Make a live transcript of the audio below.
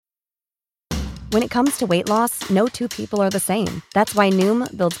When it comes to weight loss, no two people are the same. That's why Noom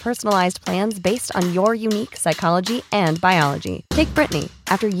builds personalized plans based on your unique psychology and biology. Take Brittany.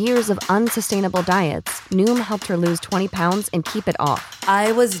 After years of unsustainable diets, Noom helped her lose 20 pounds and keep it off.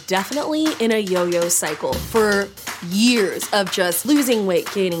 I was definitely in a yo-yo cycle for years of just losing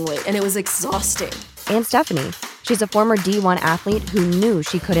weight, gaining weight, and it was exhausting. And Stephanie. She's a former D1 athlete who knew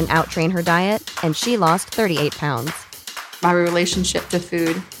she couldn't outtrain her diet, and she lost 38 pounds. My relationship to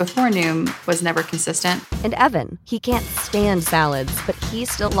food before Noom was never consistent. And Evan, he can't stand salads, but he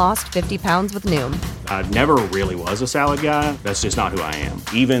still lost 50 pounds with Noom. I never really was a salad guy. That's just not who I am.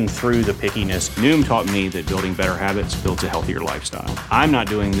 Even through the pickiness, Noom taught me that building better habits builds a healthier lifestyle. I'm not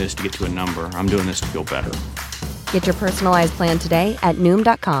doing this to get to a number. I'm doing this to feel better. Get your personalized plan today at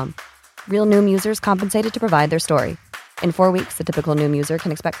Noom.com. Real Noom users compensated to provide their story. In 4 weeks, the typical Noom user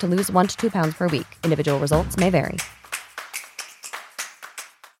can expect to lose 1 to 2 pounds per week. Individual results may vary.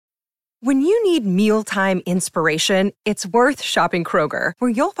 When you need mealtime inspiration, it's worth shopping Kroger, where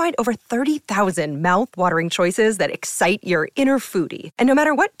you'll find over 30,000 mouth-watering choices that excite your inner foodie. And no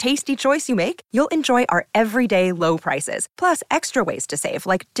matter what tasty choice you make, you'll enjoy our everyday low prices, plus extra ways to save,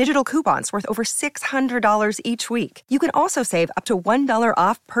 like digital coupons worth over $600 each week. You can also save up to $1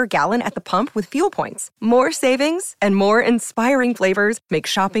 off per gallon at the pump with fuel points. More savings and more inspiring flavors make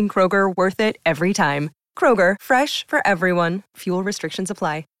shopping Kroger worth it every time. Kroger, fresh for everyone. Fuel restrictions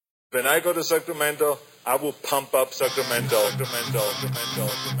apply. When I go to Sacramento, I will pump up Sacramento.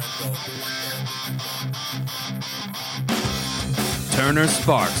 Turner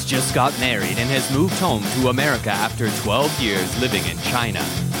Sparks just got married and has moved home to America after 12 years living in China.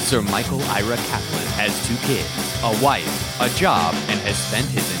 Sir Michael Ira Kaplan has 2 kids, a wife, a job, and has spent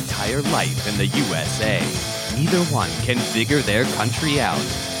his entire life in the USA. Neither one can figure their country out.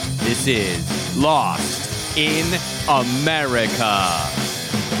 This is Lost in America.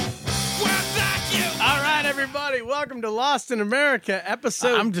 Everybody, welcome to Lost in America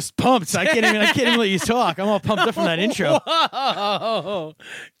episode. I'm just pumped. I can't even let you talk. I'm all pumped up from that intro. Whoa,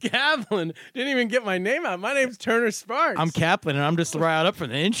 Kaplan didn't even get my name out. My name's Turner Sparks. I'm Kaplan, and I'm just riled up from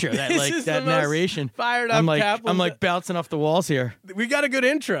the intro. That narration. Fired up, I'm like bouncing off the walls here. We got a good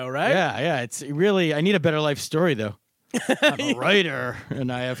intro, right? Yeah. It's really. I need a better life story though. I'm a writer,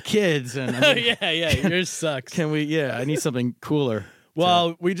 and I have kids, and I mean, yeah. Yours sucks. Can we? Yeah, I need something cooler.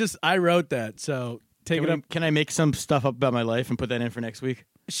 Well, I wrote that, so. Can I make some stuff up about my life and put that in for next week?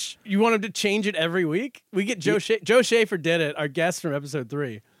 You want him to change it every week? We get Joe Schaefer did it, our guest from episode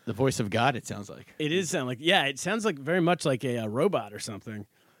 3. The voice of God, it sounds like. It sounds like very much like a robot or something.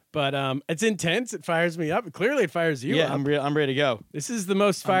 But it's intense. It fires me up. Clearly, it fires you up. Yeah, I'm ready to go. This is the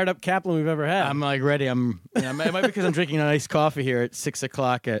most fired up Kaplan we've ever had. I'm like ready. It might be because I'm drinking an iced coffee here at 6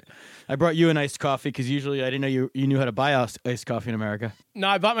 o'clock. I brought you an iced coffee because usually I didn't know you knew how to buy iced coffee in America. No,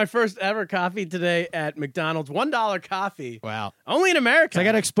 I bought my first ever coffee today at McDonald's. $1 coffee. Wow. Only in America. So I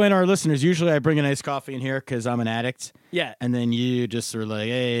got to explain to our listeners. Usually I bring an iced coffee in here because I'm an addict. Yeah. And then you just are like,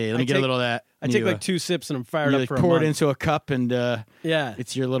 hey, let me get a little of that. I take like 2 sips and I'm fired up for a month. Pour it into a cup and yeah,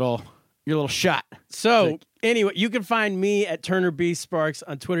 it's your little shot. So anyway, you can find me at Turner B Sparks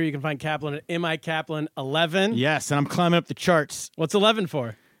on Twitter. You can find Kaplan at MIKaplan11. Yes, and I'm climbing up the charts. What's 11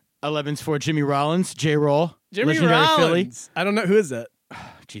 for? 11's for Jimmy Rollins, J-Roll. Jimmy legendary Rollins. Philly. I don't know. Who is that?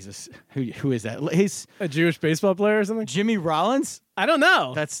 Jesus. Who is that? He's a Jewish baseball player or something? Jimmy Rollins? I don't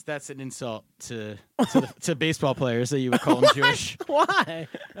know. That's an insult to baseball players that you would call him Jewish. Why?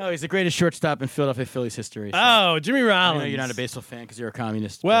 Oh, he's the greatest shortstop in Philadelphia Phillies history. So. Oh, Jimmy Rollins. I know you're not a baseball fan because you're a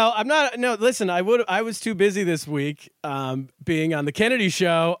communist. Well, I'm not. No, listen, I was too busy this week being on the Kennedy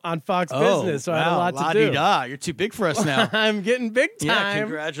show on Fox Business, so I had a lot to do. La-di-da. You're too big for us now. I'm getting big time. Yeah,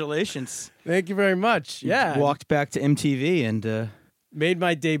 congratulations. Thank you very much. Yeah. You walked back to MTV and... made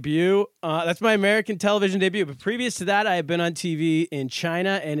my debut. That's my American television debut. But previous to that, I had been on TV in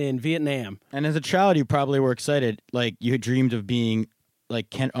China and in Vietnam. And as a child, you probably were excited. Like, you had dreamed of being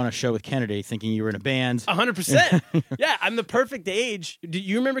like on a show with Kennedy, thinking you were in a band. 100%. Yeah, I'm the perfect age. Do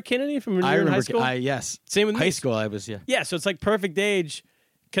you remember Kennedy from when you were in high school? Yes. Same with me. High school, I was, yeah. Yeah, so it's like perfect age.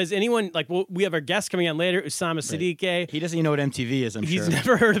 Because anyone, we have our guest coming on later, Usama Siddiqui. He doesn't even know what MTV is, I'm sure. He's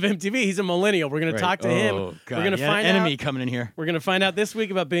never heard of MTV. He's a millennial. We're going to talk to him. Oh, God. We're going to find enemy coming in here. We're going to find out this week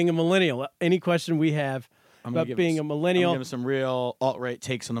about being a millennial. Any question we have about being a millennial. I'm going to give him some real alt-right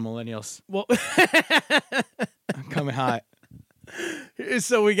takes on the millennials. Well, I'm coming hot.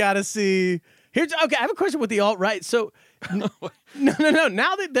 So we got to see. Okay, I have a question with the alt-right. So, no.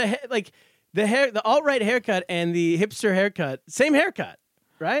 Now that the alt-right haircut and the hipster haircut, same haircut.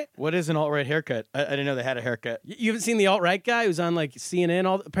 Right? What is an alt-right haircut? I didn't know they had a haircut. You haven't seen the alt-right guy who's on like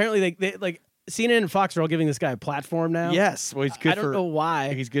CNN? Apparently, they CNN and Fox are all giving this guy a platform now. Yes, well, he's good. I don't know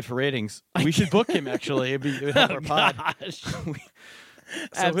why. He's good for ratings. We should book him. Actually, it would help our pod.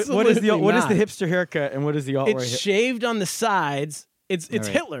 So what is the hipster haircut and what is the alt-right? It's shaved on the sides. It's right.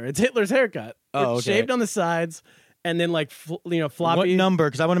 Hitler. It's Hitler's haircut. Oh, it's okay. shaved on the sides, and then like floppy. What number?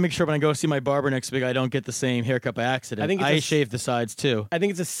 Because I want to make sure when I go see my barber next week, I don't get the same haircut by accident. I think I shave the sides too. I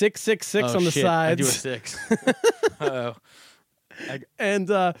think it's a 666 on the shit. sides. I do a 6. Uh-oh. And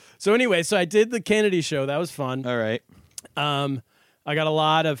so anyway, so I did the Kennedy show. That was fun. All right. I got a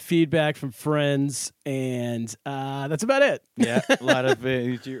lot of feedback from friends, and that's about it. Yeah, a lot of.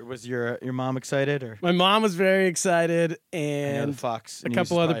 Was your mom excited or? My mom was very excited, and Fox a News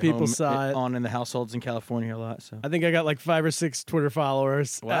couple is other probably people saw it. On in the households in California a lot. So I think I got like 5 or 6 Twitter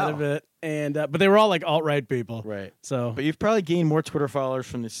followers Wow. out of it, and but they were all like alt-right people. right. So, But you've probably gained more Twitter followers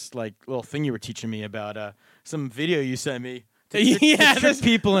from this like little thing you were teaching me about some video you sent me. To trick this-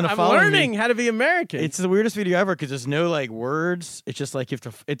 people into I'm following learning me. how to be American. It's the weirdest video ever because there's no like words. It's just like you have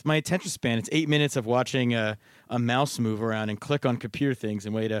to. It's my attention span. It's 8 minutes of watching a mouse move around and click on computer things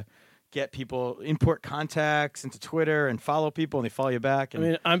and way to get people import contacts into Twitter and follow people and they follow you back. I And,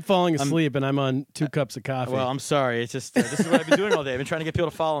 mean, I'm falling asleep and I'm on 2 cups of coffee. well, I'm sorry. It's just this is what I've been doing all day. I've been trying to get people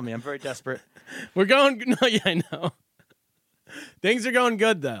to follow me. I'm very desperate. We're going. No, yeah, I know. Things are going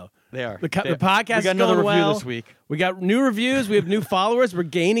good though. They are. The podcast We is got another going review well. this week. We got new reviews. We have new followers. We're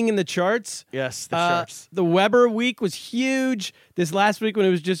gaining in the charts. Yes, the Sharks. The Weber week was huge. This last week when it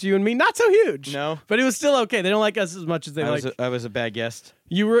was just you and me, not so huge. No. But it was still okay. They don't like us as much as they like. I was a bad guest.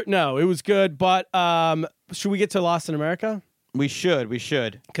 You were no, it was good. But should we get to Lost in America? We should.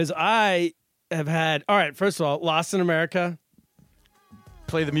 Because I have had. All right. First of all, Lost in America.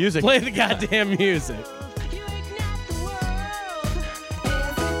 Play the music. Play the goddamn music.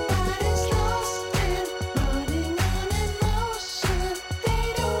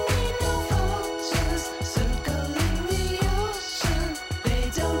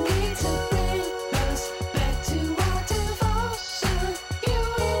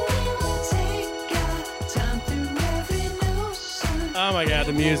 Oh my god,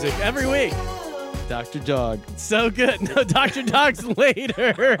 the music every week. Dr. Dog. So good. No, Dr. Dog's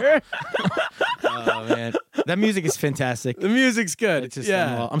later. Oh man, that music is fantastic. The music's good. It's just,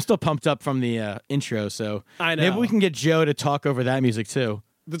 yeah. I'm still pumped up from the intro, so I know. maybe we can get Joe to talk over that music too.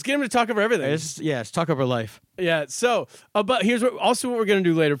 Let's get him to talk over everything. Let's talk over life. Yeah. So, but here's what we're gonna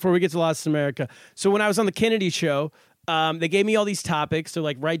do later before we get to Lost in America. So when I was on the Kennedy show, they gave me all these topics. So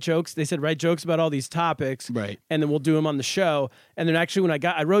like write jokes. They said write jokes about all these topics. Right. And then we'll do them on the show. And then actually when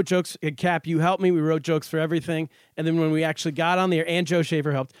I wrote jokes. Cap, you helped me. We wrote jokes for everything. And then when we actually got on the air, and Joe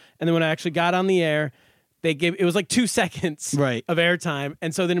Schaefer helped. And then when I actually got on the air, it was like 2 seconds right. of airtime.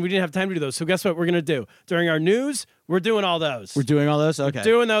 And so then we didn't have time to do those. So guess what we're gonna do during our news? We're doing all those. We're doing all those. Okay. We're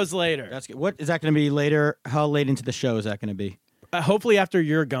doing those later. That's good. What is that going to be later? How late into the show is that going to be? Hopefully after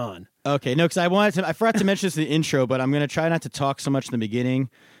you're gone. Okay, no, because I forgot to mention this in the intro, but I'm going to try not to talk so much in the beginning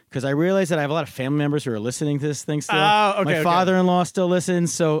because I realize that I have a lot of family members who are listening to this thing still. Oh, okay. My father-in-law still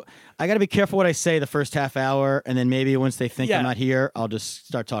listens, so I got to be careful what I say the first half hour, and then maybe once they think I'm not here, I'll just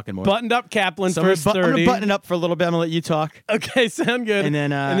start talking more. Buttoned up Kaplan So first I'm 30. going to button it up for a little bit. I'm going to let you talk. Okay, sound good. And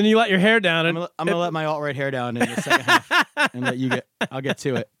then you let your hair down. I'm going to let my alt-right hair down in the second half and let I'll get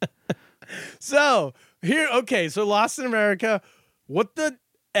to it. So, so Lost in America, what the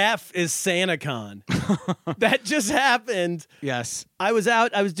F is SantaCon? That just happened. Yes. I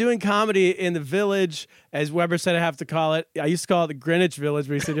was doing comedy in the Village, as Weber said I have to call it. I used to call it the Greenwich Village,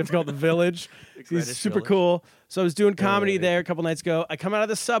 but he said you have to call it the Village. He's super Village. cool. So I was doing comedy there a couple nights ago. I come out of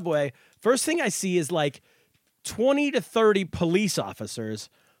the subway. First thing I see is like 20 to 30 police officers,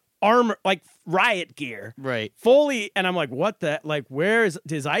 armor, like riot gear. Right. Fully, and I'm like, what the, like, where is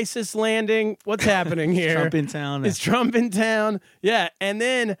ISIS landing? What's happening here? Trump in town. Is Trump in town? Yeah. And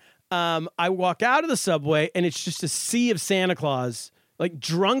then I walk out of the subway and it's just a sea of Santa Claus, like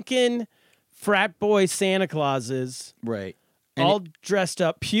drunken frat boy Santa Clauses. Right. All dressed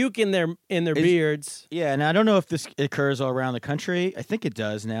up, puke in their beards. Yeah, and I don't know if this occurs all around the country. I think it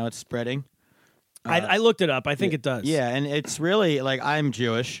does now. It's spreading. I looked it up. I think it does. Yeah, and it's really like I'm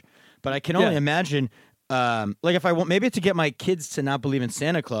Jewish, but I can only imagine. Like if I want, maybe to get my kids to not believe in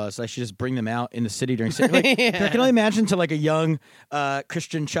Santa Claus, I should just bring them out in the city during Santa. Like, I can only imagine to like a young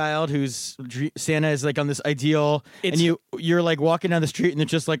Christian child who's Santa is like on this ideal, and you're like walking down the street and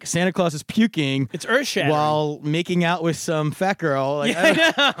it's just like Santa Claus is puking. It's earth-shattering while making out with some fat girl. Like, I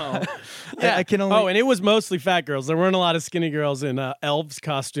know. Yeah. I can only. And it was mostly fat girls. There weren't a lot of skinny girls in elves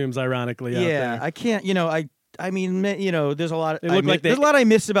costumes, ironically. Out there. I can't. I mean, there's a lot. There's a lot I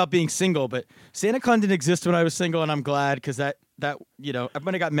miss about being single, but SantaCon didn't exist when I was single, and I'm glad because that that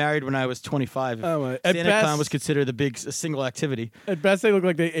when I got married when I was 25. SantaCon was considered the big single activity. At best, they look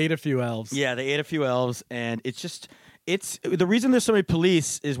like they ate a few elves. Yeah, they ate a few elves, and it's the reason there's so many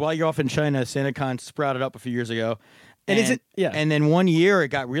police is while you're off in China, SantaCon sprouted up a few years ago. And is it? Yeah. And then one year it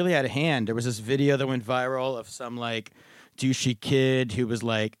got really out of hand. There was this video that went viral of some like douchey kid who was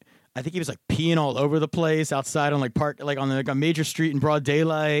like, I think he was like peeing all over the place outside on a major street in broad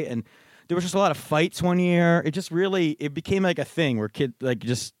daylight, and there was just a lot of fights one year. It became like a thing where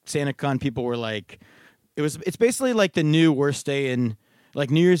SantaCon people were like, it's basically like the new worst day in like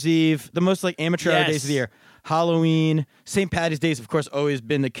New Year's Eve, the most like amateur hour days of the year. Halloween, St. Patty's Day has, of course, always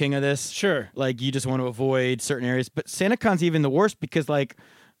been the king of this. Sure. Like, you just want to avoid certain areas. But SantaCon's even the worst because, like,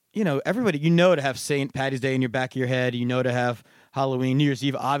 everybody, to have St. Patty's Day in your back of your head. To have Halloween, New Year's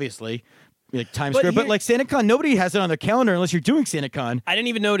Eve, obviously. Like Times Square, but like SantaCon, nobody has it on their calendar unless you're doing SantaCon. I didn't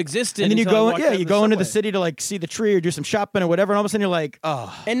even know it existed. And then you go into the city to like see the tree or do some shopping or whatever, and all of a sudden you're like,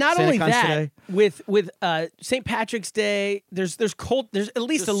 oh. And not SantaCon's only that, today. with St. Patrick's Day, there's at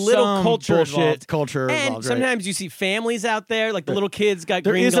least a little some culture bullshit involved. And involved, sometimes you see families out there, like the little kids got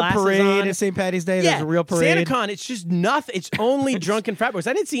there green is glasses a parade on. at St. Patty's Day. There's a real parade. SantaCon, it's just nothing. It's only drunken frat boys.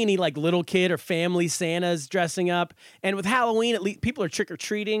 I didn't see any like little kid or family Santas dressing up. And with Halloween, at least people are trick or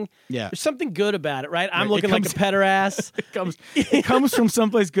treating. Yeah, there's something good about it, right? I'm looking like a pederass. It comes from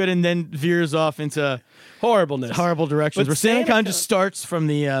someplace good and then veers off into horrible directions. But where SantaCon just starts from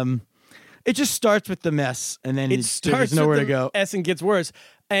the it just starts with the mess and then there's nowhere to go. And gets worse.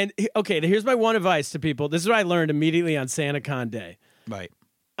 And okay, here's my one advice to people. This is what I learned immediately on SantaCon Day. Right.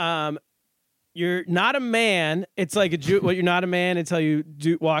 You're not a man. It's like a Jew. Well, you're not a man until you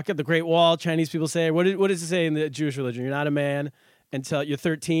walk up the Great Wall. Chinese people say. What does it say in the Jewish religion? You're not a man until you're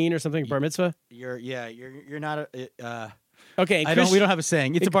 13 or something. Bar mitzvah. You're not a. Okay. We don't have a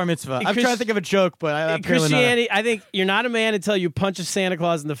saying. It's a bar mitzvah. I'm trying to think of a joke, but in Christianity, I think you're not a man until you punch a Santa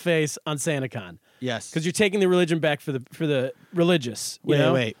Claus in the face on SantaCon. Yes. Because you're taking the religion back for the religious.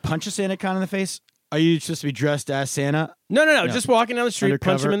 Wait. Punch a SantaCon in the face? Are you supposed to be dressed as Santa? No. Just walking down the street,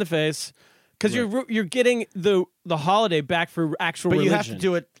 Undercover. punch him in the face. Because you're getting the holiday back for actual religion. But you have to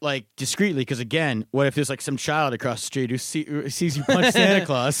do it like discreetly. Because again, what if there's like some child across the street who sees you punch Santa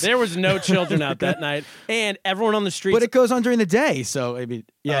Claus? There was no children out that night, and everyone on the street. But it goes on during the day, so I mean,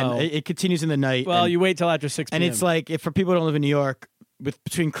 it continues in the night. Well, you wait till after 6 p.m. And it's like for people who don't live in New York,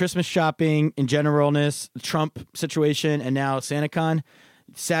 between Christmas shopping in generalness, the Trump situation, and now SantaCon,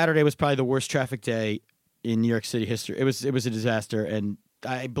 Saturday was probably the worst traffic day in New York City history. It was a disaster, and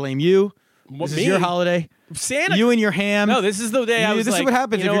I blame you. This is your holiday. Santa. You and your ham. No, this is the day I was This like, is what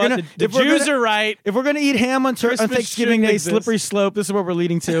happens. The Jews are right. If we're going to eat ham on Thanksgiving Day, slippery slope, this is what we're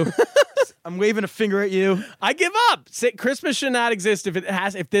leading to. I'm waving a finger at you. I give up. Christmas should not exist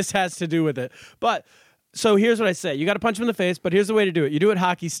if this has to do with it. But so here's what I say. You got to punch them in the face, but here's the way to do it. You do it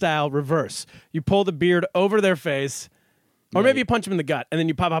hockey style, reverse. You pull the beard over their face. Or maybe you punch them in the gut, and then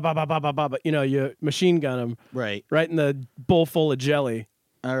you pop. You machine gun them. Right in the bowl full of jelly.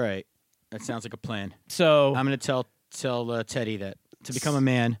 All right. That sounds like a plan. So I'm going to tell Teddy that to become a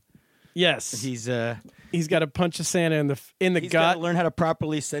man. Yes, he's got to punch a Santa in the gut. He's got to learn how to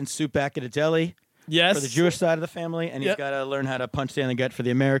properly send soup back at a deli. Yes, for the Jewish side of the family, and he's got to learn how to punch Santa in the gut for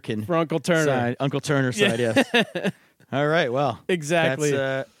the American. For Uncle Turner side, Uncle Turner side. Yes. All right. Well, exactly.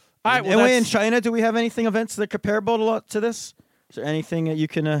 All right. Well, in China, do we have events that are comparable to this? Is there anything that you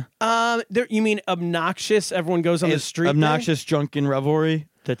can? You mean obnoxious? Everyone goes on the street. Obnoxious drunken revelry.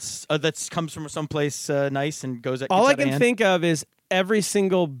 That's comes from someplace nice and goes. All I can think of is every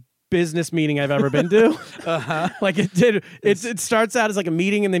single business meeting I've ever been to. Like it did. It starts out as like a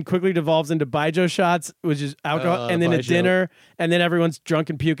meeting and then quickly devolves into baijiu shots, which is alcohol, and then a dinner, and then everyone's drunk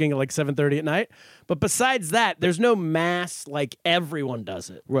and puking at like 7:30 at night. But besides that, there's no mass, like everyone does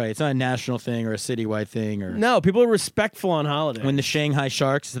it. Right. It's not a national thing or a citywide thing. No, people are respectful on holiday. When the Shanghai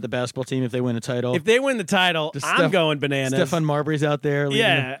Sharks is at the basketball team, if they win a title. If they win the title, I'm going bananas. Stefan Marbury's out there.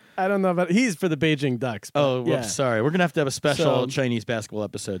 Yeah. I don't know about he's for the Beijing Ducks. Oh, whoops, sorry. We're going to have a special Chinese basketball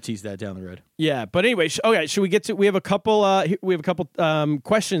episode. Tease that down the road. Yeah. But anyway, should we get to, we have a couple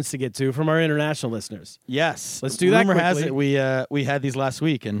questions to get to from our international listeners. Yes. Let's do that Rumor quickly. has it we had these last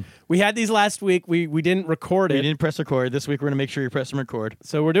week. We didn't record it. We didn't press record. This week we're going to make sure you press and record.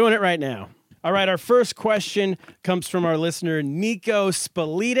 So we're doing it right now. All right, our first question comes from our listener, Nico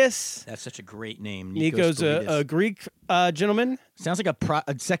Spalidis. That's such a great name. Nico's a Greek gentleman. Sounds like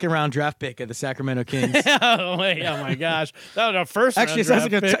a second-round draft pick of the Sacramento Kings. Oh my gosh. That was our first Actually, it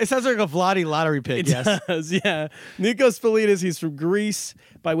sounds like a Vladi lottery pick, It does, yeah. Nico Spalidis, he's from Greece,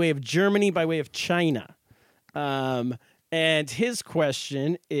 by way of Germany, by way of China. And his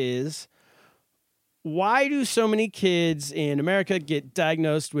question is, why do so many kids in America get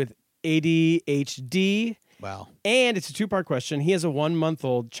diagnosed with ADHD? Wow. And it's a two-part question. He has a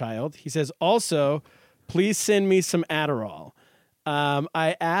 1-month-old child. He says, also, please send me some Adderall.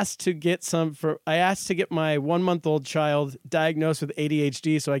 I asked to get my 1-month-old child diagnosed with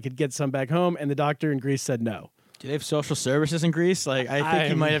ADHD so I could get some back home, and the doctor in Greece said no. Do they have social services in Greece? Like, I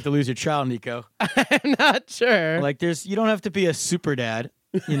think you might have to lose your child, Nico. I'm not sure. Like, you don't have to be a super dad,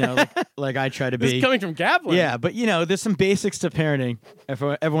 like I try to be. This is coming from Kaplan. Yeah, but there's some basics to parenting.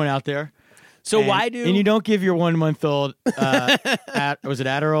 Everyone out there. So and you don't give your 1-month-old was it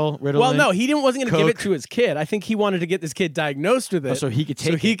Adderall, Ritalin? Well, no, he wasn't going to give it Coke? to his kid. I think he wanted to get this kid diagnosed with it, so he could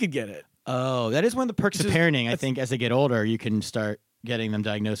take he it. could get it. Oh, that is one of the perks of parenting. I think as they get older, you can start getting them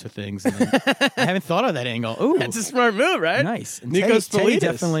diagnosed with things. And then, I haven't thought of that angle. Ooh, that's a smart move, right? Nice. And Nico Teddy Spolidis.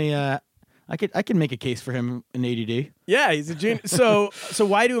 definitely. I can make a case for him in ADD. Yeah, he's a genius. So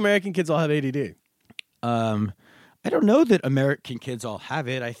why do American kids all have ADD? I don't know that American kids all have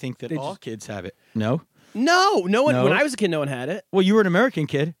it. I think that all kids have it. No? No one. No? When I was a kid, no one had it. Well, you were an American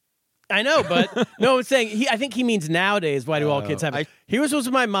kid. I know, but no, I'm saying I think he means nowadays. Why do all kids have it? Here was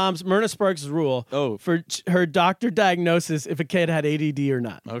my mom's Myrna Sparks' rule for her doctor diagnosis if a kid had ADD or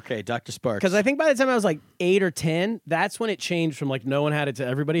not. Okay, Dr. Sparks. Because I think by the time I was like 8 or 10, that's when it changed from like no one had it to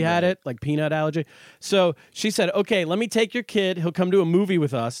everybody had it, like peanut allergy. So she said, okay, let me take your kid. He'll come to a movie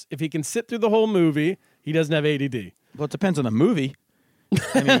with us. If he can sit through the whole movie, he doesn't have ADD. Well, it depends on the movie.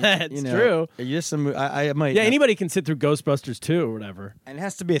 I mean, That's true. I might. Yeah, anybody can sit through Ghostbusters 2 or whatever. And it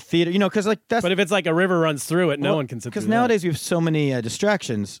has to be a theater, because like that's. But if it's like a river runs through it, no one can sit through Because that. nowadays we have so many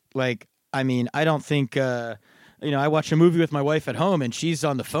distractions. Like, I mean, I don't think. I watch a movie with my wife at home, and she's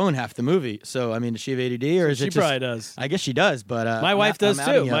on the phone half the movie. So, I mean, does she have ADD, or is it just? She probably does. I guess she does, but my wife does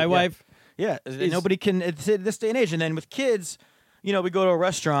too. My wife. Yeah, nobody can at this day and age. And then with kids, we go to a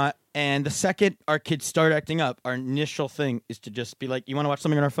restaurant, and the second our kids start acting up, our initial thing is to just be like, "You want to watch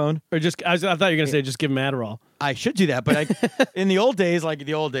something on our phone?" Or just, I thought you were going to say, just give them Adderall. I should do that, but in the old days,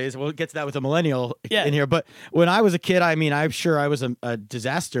 we'll get to that with a millennial in here. But when I was a kid, I mean, I'm sure I was a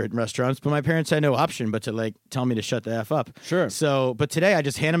disaster in restaurants, but my parents had no option but to tell me to shut the F up. Sure. So, but today I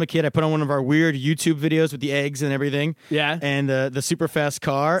just hand them a kid. I put on one of our weird YouTube videos with the eggs and everything. Yeah. And the super fast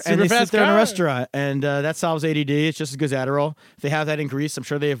car. And they sit there in a restaurant. And that solves ADD. It's just as good as Adderall. If they have that in Greece, I'm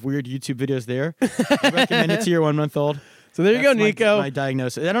sure they have weird YouTube videos there. I recommend it to your 1-month-old. So there you go, Nico. My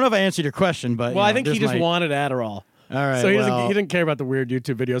diagnosis. I don't know if I answered your question, but I think he just wanted Adderall. All right. So he didn't care about the weird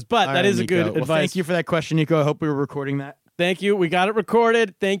YouTube videos, but that is a good advice. Well, thank you for that question, Nico. I hope we were recording that. Thank you. We got it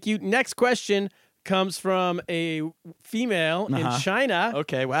recorded. Thank you. Next question comes from a female in China.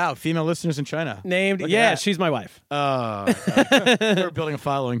 Okay. Wow. Female listeners in China. Named, she's my wife. We're building a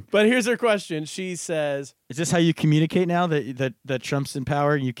following. But here's her question. She says, "Is this how you communicate now that Trump's in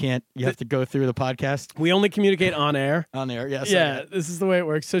power? You have to go through the podcast? We only communicate on air." On air, yes. Yeah, this is the way it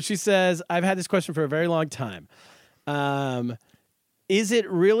works. So she says, "I've had this question for a very long time. Is it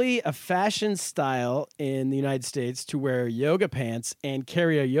really a fashion style in the United States to wear yoga pants and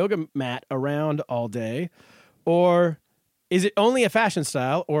carry a yoga mat around all day? Or is it only a fashion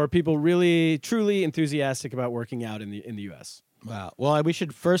style, or are people really, truly enthusiastic about working out in the U.S.? Wow. Well, we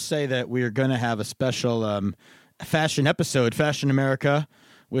should first say that we are going to have a special fashion episode, Fashion America,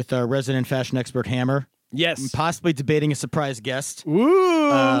 with our resident fashion expert, Hammer. Yes. Possibly debating a surprise guest.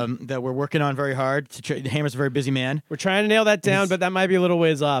 Ooh. That we're working on very hard. Hammer's a very busy man. We're trying to nail that down, but that might be a little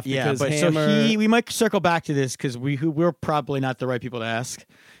ways off. Yeah, but Hammer... so we might circle back to this because we're probably not the right people to ask,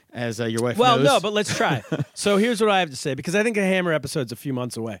 as your wife knows. Well, no, but let's try. So here's what I have to say, because I think a Hammer episode's a few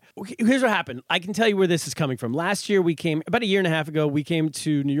months away. Here's what happened. I can tell you where this is coming from. Last year, about a year and a half ago, we came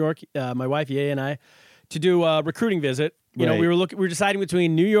to New York, my wife, Ye, and I, to do a recruiting visit. You know, we were deciding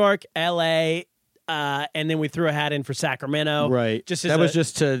between New York, L.A., and then we threw a hat in for Sacramento. Right. Just that was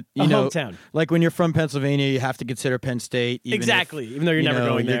just to, hometown. Like when you're from Pennsylvania, you have to consider Penn State. Even though you're never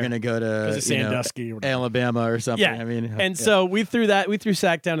going there. You're going to go to Sandusky or Alabama or something. Yeah. I mean, and so we threw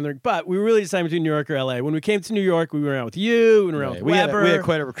Sac down in there. But we were really deciding between New York or LA. When we came to New York, we went out with you and we went out with Weber. We had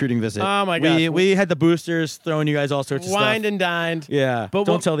quite a recruiting visit. Oh my gosh. We had the boosters throwing you guys all sorts of stuff. Wined and dined. Yeah. But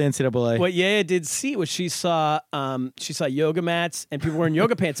don't tell the NCAA. What Yaya did see was she saw yoga mats and people wearing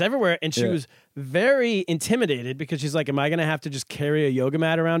yoga pants everywhere, and she was very intimidated because she's like, am I going to have to just carry a yoga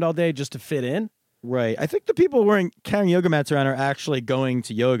mat around all day just to fit in? Right. I think the people carrying yoga mats around are actually going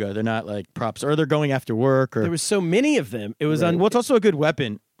to yoga. They're not like props, or they're going after work. Or there was so many of them. It was well, it's also a good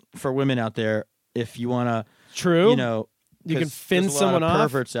weapon for women out there if you want to. True. You can fend someone off.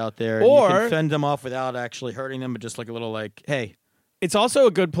 Perverts out there, or you can fend them off without actually hurting them, but just like a little hey. It's also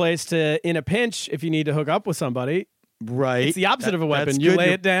a good place to, in a pinch, if you need to hook up with somebody. Right. It's the opposite of a weapon. That's You good. lay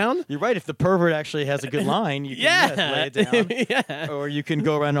it down. You're right. If the pervert actually has a good line, you can lay it down. Yeah. Or you can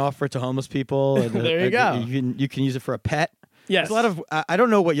go around and offer it to homeless people. And, There you go. You can use it for a pet. Yes. There's a lot of. I don't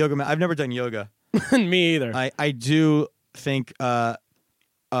know what yoga. I've never done yoga. Me either. I do think my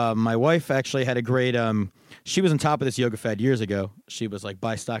wife actually had a great. She was on top of this yoga fad years ago. She was like,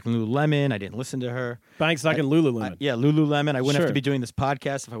 buy stock in Lululemon. I didn't listen to her. Buying stock in Lululemon. Yeah, Lululemon. I wouldn't have Sure. to be doing this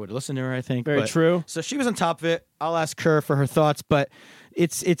podcast if I would have listened to her, I think. Very true. So she was on top of it. I'll ask her for her thoughts, but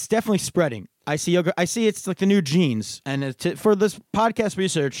it's definitely spreading. I see yoga. I see it's like the new jeans. And for this podcast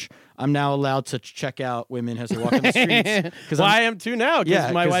research, I'm now allowed to check out women as they walk in the streets. Well, I am too now.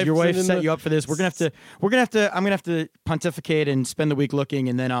 Yeah, my wife your wife set you up for this. I'm gonna have to pontificate and spend the week looking,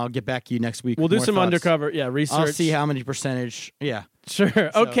 and then I'll get back to you next week. We'll with do more some thoughts. undercover, research. I'll see how many percentage. Yeah.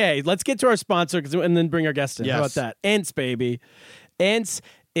 Sure. Okay, let's get to our sponsor and then bring our guest in. Yes. How about that? Ents, baby. Ents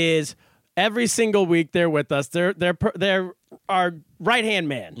is every single week they're with us. They're our right-hand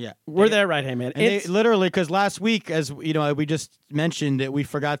man. Yeah. We're their right-hand man. And they, literally, because last week, as you know, we just mentioned that we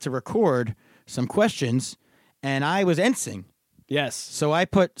forgot to record some questions, and I was Entsing. Yes. So I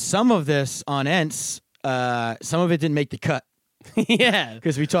put some of this on Ents. Some of it didn't make the cut. Yeah.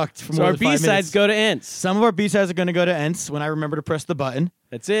 Because we talked for So more our than 5 minutes. B-sides go to Ents. Some of our B-sides are going to go to Ents when I remember to press the button.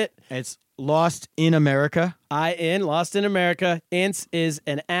 That's it. It's Lost in America. Lost in America. Ents is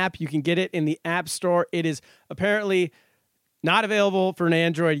an app. You can get it in the App Store. It is apparently not available for an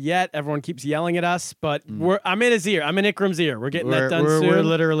Android yet. Everyone keeps yelling at us, but I'm in his ear. I'm in Ikram's ear. We're getting that done soon. We're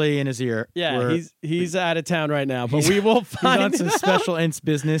literally in his ear. Yeah, he's out of town right now, but we will find he's on some special Ents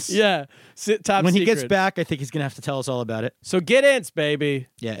business. Yeah, top when secret. he gets back, I think he's gonna have to tell us all about it. So get Ents, baby.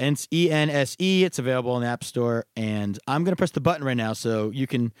 Yeah, Ents, ENSE. It's available in the App Store, and I'm gonna press the button right now so you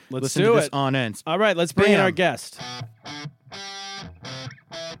can listen to this on Ents. All right, let's bring in our guest.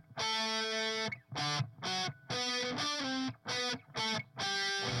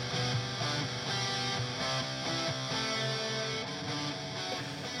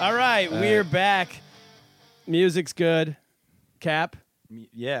 All right, we're back. Music's good. Cap.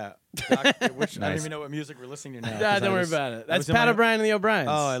 Yeah. I don't even know what music we're listening to now. Nah, don't worry about it. That's Pat O'Brien and the O'Briens.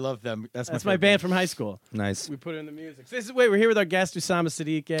 Oh, I love them. That's my band from high school. Nice. We put in the music. So we're here with our guest, Usama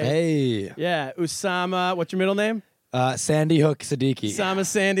Siddiqui. Hey. Yeah, Usama. What's your middle name? Sandy Hook Siddiqui. Usama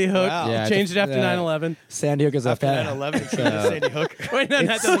Sandy Hook. Wow. You Yeah, changed it after 9/11. Sandy Hook is After a fan. 9/11, Sandy Hook. Wait, no,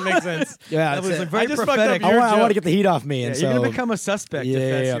 that doesn't make sense. Yeah, That was like I very just fucked prophetic. up I your want joke. to get the heat off me, Yeah, and you're so gonna become a suspect Yeah,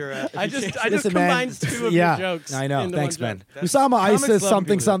 if that's yeah. your. I just Listen, man, combined two of yeah, your jokes. I know. into Thanks, one man. joke. Usama, Comics ISIS, love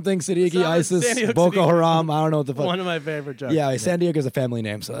something, people. something, Siddiqui, Usama, ISIS, Sandy Hook, Boko Siddiqui. Haram. I don't know what the fuck. One of my favorite jokes. Yeah, Sandy Hook is a family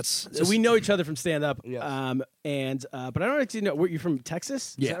name, so that's. So we know each other from stand up. Yes. But I don't actually know. You're from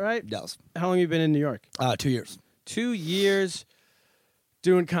Texas? Is that right? Dallas. How long have you been in New York? 2 years. 2 years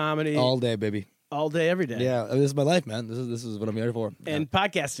doing comedy All day, baby. all day, every day. Yeah, this is my life, man. This is what I'm here for. And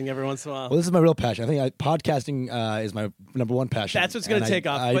podcasting every once in a while. Well, this is my real passion. I think podcasting is my number one passion. That's what's going to And take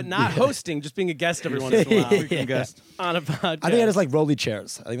off, I- but not hosting, just being a guest every once in a while. Frequent guest. On a podcast. I think I just like rolly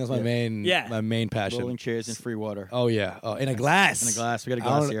chairs. I think that's my main Yeah. my main passion. Rolling chairs and free water. Oh yeah. Oh, in a glass. In a glass. We got a I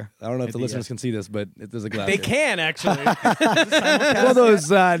glass don't, here. I don't know if Maybe the listeners can see this, but there's a glass. They here. can, actually. One of those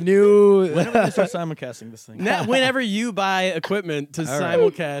new. When are we gonna start simulcasting this thing? Whenever you buy equipment to All right.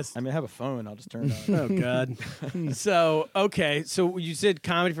 simulcast. I mean, I have a phone. I'll just turn it on. Oh, God. So you did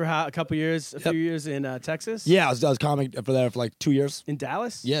comedy for a couple years, a few years in Texas? Yeah, I was comic for there for like 2 years. In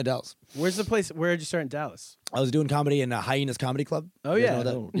Dallas? Yeah, Dallas. Where's the place? Where did you start in Dallas? I was doing comedy in Hyenas Comedy Club. Oh, You yeah. know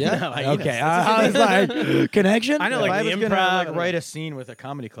that? Oh. Yeah. No, Hyenas. Okay. I was like, connection. I know, If like I the was gonna improv. write a scene with a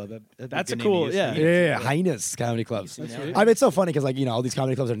comedy club, that'd be That's good a name to cool- use. yeah. Yeah, Hyenas Comedy Clubs. That's I mean, it's so funny because all these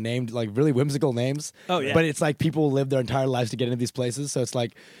comedy clubs are named like really whimsical names. Oh, yeah. But it's like people live their entire lives to get into these places, so it's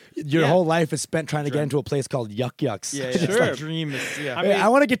like your Yeah. whole life is spent trying to get into a place called Yuck Yucks. Yeah, Sure. It's like dream is, yeah. I mean- I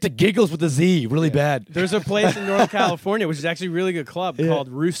want to get to Giggles with a Z really bad. There's a place in Northern California, which is actually a really good club, called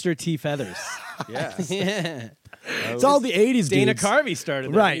Rooster T. Feathers. yeah. Yeah. It's all the '80s Dana dudes. Carvey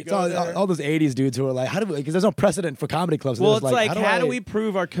started that. Right. You It's go all, there. all those '80s dudes who are like, how do we? Because there's no precedent for comedy clubs. So Well, there's it's like, how do I- we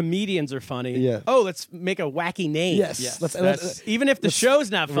prove our comedians are funny? Yeah. Oh, let's make a wacky name. Yes. Let's- Even if the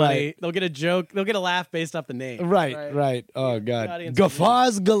show's not funny, Right. they'll get a joke. They'll get a laugh based off the name. Right. Oh The God. audience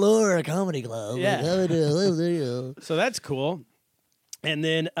Guffaws galore comedy club. Yeah. Yeah. So that's cool. And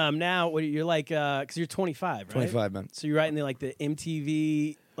then now, you're like, because you're 25, right? 25, man. So you're right in the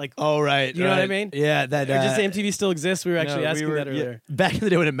MTV Like, Oh, right. you know what I mean? Yeah, that. Or just MTV still exists. We were actually asking that earlier. Back in the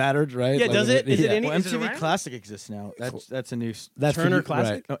day when it mattered, right? Yeah, does it? Is it any? Well, is it MTV around? Classic exists now. That's a new. That's Turner for-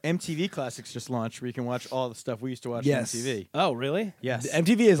 Classic? right. No, MTV Classics just launched, where you can watch all the stuff we used to watch Yes. on MTV. Oh, really? Yes.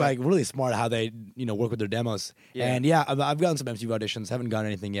 MTV is like really smart how they work with their demos. Yeah. And I've gotten some MTV auditions. Haven't gotten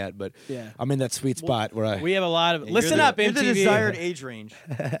anything yet, but Yeah. I'm in that sweet spot where I. We have a lot of. You're Listen the- up, You're MTV. the desired age range.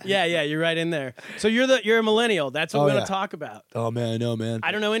 Yeah, you're right in there. So you're a millennial. That's what Oh, we're gonna yeah. talk about. Oh man, no man.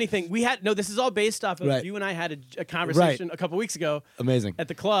 I don't know anything. This is all based off of Right. you and I had a conversation a couple weeks ago Amazing. at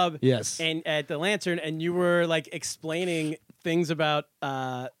the club. Yes. And at the Lantern, and you were like explaining things about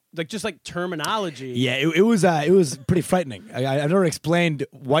like terminology. Yeah, it was pretty frightening. I've never explained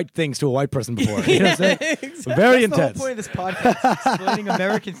white things to a white person before. You know what I'm saying? Exactly. Very That's the whole intense. point of this podcast: explaining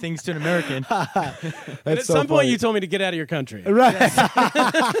American things to an American. And at some point, you told me to get out of your country. Right.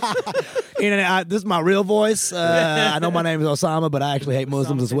 This is my real voice. I know my name is Osama, but I actually hate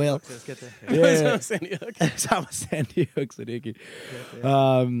Muslims as well. Let's get there. Yeah. Sandy Hook. Osama Sandy Hook Siddiqui.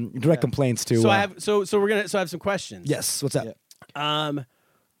 Direct complaints to. So I have so I have some questions. Yes. What's up?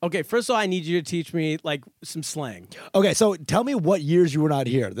 Okay, first of all, I need you to teach me like some slang. Okay, so tell me what years you were not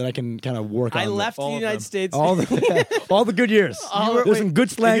here, that I can kind of work on. I left the all of United them. States. all the good years. There's some good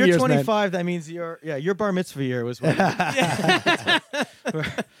slang If you're years, man. 25, that means your bar mitzvah year was when.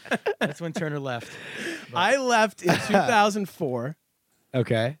 That's when Turner left. I left in 2004.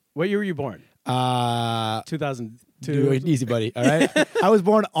 Okay. What year were you born? 2002. Do it easy, buddy. All right. I was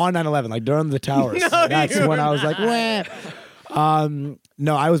born on 9/11, like during the towers. That's you when were I was like, wah.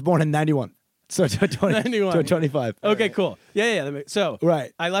 No, I was born in 91. So 91. to 25. Okay, cool. Yeah. So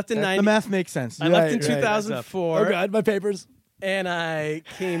Right. I left in The 90. math makes sense. I left in Right, right. 2004. Oh God, my papers. And I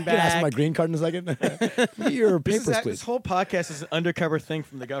came Can I ask back. my green card in a second? Your papers, This please. whole podcast is an undercover thing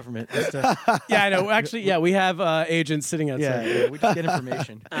from the government. Just to- Yeah, I know. Actually, yeah, we have agents sitting outside. yeah, we just get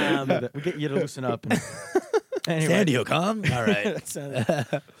information. We get you to loosen up. And, anyway. Sandy Hook, huh? All right.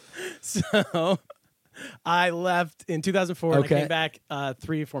 So I left in 2004 and I Okay. came back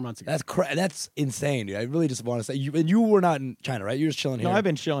 3 or 4 months ago. That's insane, dude. I really just want to say you were not in China, right? You're just chilling here. No, I've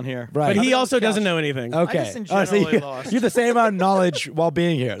been chilling here. Right. But he I've been on also the couch. doesn't know anything. Okay. I just in Oh, so general you, lost. you're the same amount of knowledge while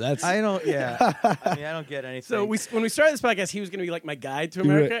being here. That's I don't. Yeah. I mean, I don't get anything. So when we started this podcast, he was going to be like my guide to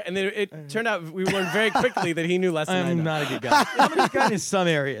America, and then it turned out we learned very quickly that he knew less than I I'm know. not a good guy. I'm a good guy in some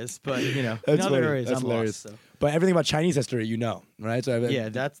areas, but in That's other funny. areas That's I'm hilarious. lost. So. But everything about Chinese history, right? So Yeah,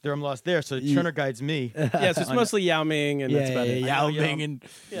 I'm lost there. So Turner guides me. Yeah, so it's mostly Yao Ming, and that's about it. Yao I know Ming, Yao. and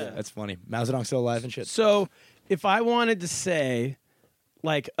Yeah. that's funny. Mao Zedong still alive and shit. So if I wanted to say,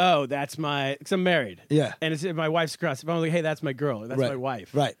 like, oh, that's my, because I'm married. Yeah. And it's my wife's across. If I'm like, hey, that's my girl, or that's Right. my wife.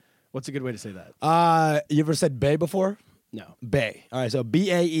 Right. What's a good way to say that? You ever said bae before? No. Bae. All right. So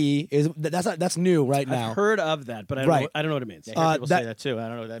BAE is that's new right now. I've heard of that, but I Right. don't know what it means. I heard people that- say that too. I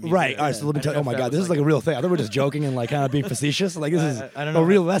don't know what that means. Right. either. All right. So let me I tell you. didn't Oh my know if God, that this is was like a real thing. I thought we were just joking and like kind of being facetious. Like this is I don't a know.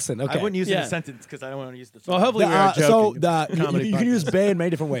 real lesson. Okay. I wouldn't use it in Yeah. a sentence because I don't want to use the. Well, hopefully we are So joking. It's a comedy you can use podcast. bae in many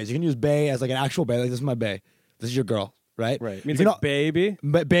different ways. You can use bae as like an actual bae. Like this is my bae. This is your girl. Right. Right. It means You like know- baby.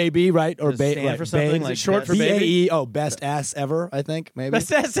 Baby, right? Or Does it bae stand right. for something? bae- Like Is it short for best- baby? BAE. Oh, best ass ever. I think maybe.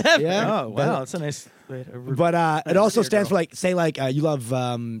 Best ass ever. Yeah. Oh wow, that's a nice. Way to But it also your stands for girl. like say like you love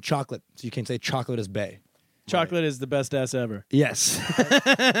chocolate, so you can say chocolate is bae. Chocolate is the best ass ever. Yes.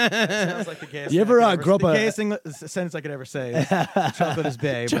 Sounds like the gayest. You thing ever, I could grow up the a- gayest sentence I could ever say is chocolate is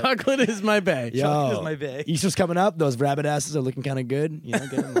bae. but Chocolate is my bae. Yo, Chocolate is my bae. Easter's coming up. Those rabbit asses are looking kind of good. You know,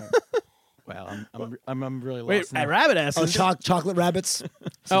 get 'em there. Wow, I'm really Wait, lost now. rabbit Oh, asses. chocolate rabbits.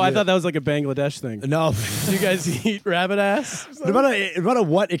 Oh, I thought that was like a Bangladesh thing. No. Do you guys eat rabbit ass? No matter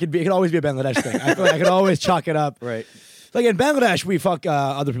what it could be, it could always be a Bangladesh thing. I feel like I could always chalk it up. Right. Like in Bangladesh, we fuck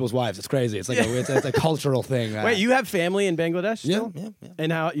other people's wives. It's crazy. It's like it's a cultural thing. Wait, you have family in Bangladesh Yeah, still? yeah.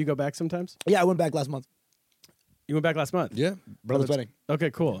 And how you go back sometimes? Yeah, I went back last month. You went back last month? Yeah, brother's wedding.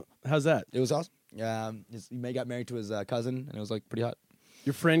 Okay, cool. How's that? It was awesome. He got married to his cousin, and it was like pretty hot.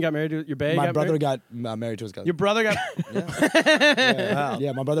 Your friend got married to your bae? My got brother married? got married to his cousin. Your brother got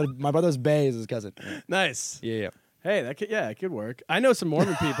Yeah, my brother's bae is his cousin. nice. Yeah. Hey, it could work. I know some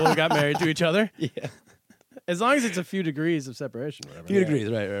Mormon people who got married to each other. Yeah. As long as it's a few degrees of separation, whatever. Few degrees,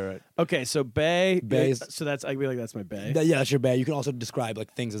 right. Okay, so bae. Bae's- So that's I feel like that's my bae. Yeah, that's your bae. You can also describe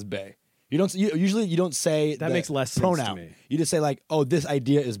like things as bae. Usually you don't say That the makes less sense pronoun. to me. You just say like, oh, this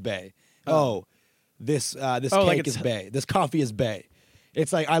idea is bae. Oh, this like cake it's- is bae. This coffee is bae.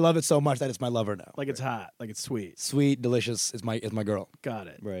 It's like I love it so much that it's my lover now. Like it's hot. Like it's sweet. Sweet, delicious is my girl. Got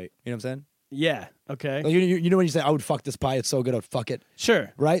it. Right. You know what I'm saying? Yeah. Okay. Like, you know when you say, I would fuck this pie, it's so good, I'd fuck it.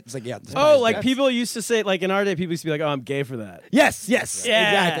 Sure. Right? It's like, yeah. This pie Oh, is like good. people used to say, like in our day, people used to be like, "Oh, I'm gay for that." Yes, yes.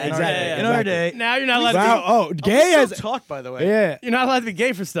 Yeah, Exactly. In our day. Now you're not allowed Wow. Oh, We gay still has. talk, by the way. Yeah. You're not allowed to be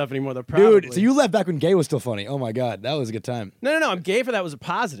gay for stuff anymore. Though, probably. Dude, so you left back when gay was still funny. Oh my God, that was a good time. No. I'm gay for that was a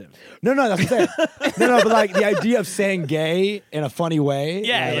positive. No, that's what I'm saying. no, but like the idea of saying gay in a funny way.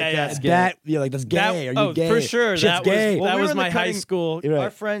 Yeah. That's that's gay. Are you gay? For sure. Shit's That gay. was, that we was were in the my high cutting- school. You're right. Our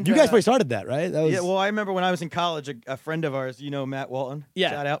friend, you guys probably started that, right? That was. Yeah, well, I remember when I was in college, a friend of ours, you know Matt Walton?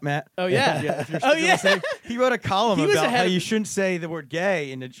 Yeah. Shout out, Matt. Oh, yeah. If you're Oh, still yeah. listening. He wrote a column He was about ahead how of- you shouldn't say the word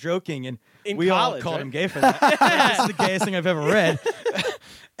gay and it's joking, and In we all college, called right? him gay for that. Like, this is the gayest thing I've ever read.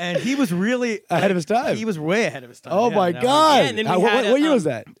 And he was really Ahead of his time. He was way ahead of his time. Oh Yeah, my no, God! Yeah, and then we had what a, year was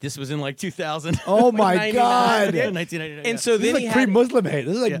that? This was in like 2000. Oh my 99. God! Yeah, This 1999. And so is then like he had. pre-Muslim hate.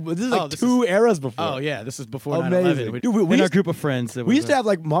 This is like Yeah. this is like Oh, this two eras before. Oh yeah, this is before Amazing. 9/11. Dude, we in our used- group of friends. We used to have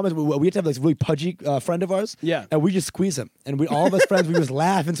like Mohammed. We used to have like this really pudgy friend of ours. Yeah. And we just squeeze him, and we all of us friends we just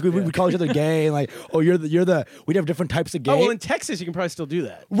laugh and squeeze. We call each other gay, and like, oh, you're the. We'd have different types of gay. Oh well, in Texas you can probably still do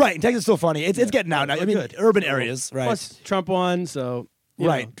that. Right, in Texas, it's so funny. It's getting out now. I mean, good. urban areas, right? Plus Trump won, so you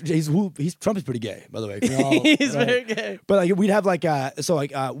right. know. He's Trump is pretty gay, by the way. We all- He's right. very gay. But like we'd have like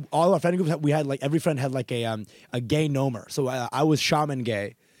all our friend groups we had like every friend had like a gay nomer. So I was shaman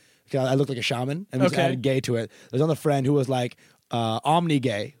gay. I looked like a shaman, and we just Okay. added gay to it. There's another friend who was like omni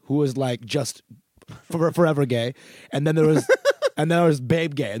gay, who was like just forever gay, and then there was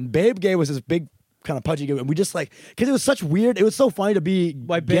babe gay, and babe gay was this big kind of pudgy gay, and we just like because it was such weird. It was so funny to be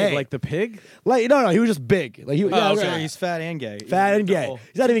Why big? gay. Like the pig? Like no, he was just big. Like he, yeah, So right. he's fat and gay. Fat and gay.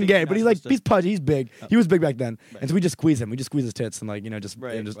 He's not even gay, but he's like supposed to- he's pudgy. He's big. He was big back then, and so we just squeeze him. We just squeeze his tits and like just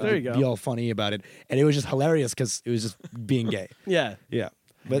Right, and just there you go. be all funny about it. And it was just hilarious because it was just being gay. Yeah. Yeah,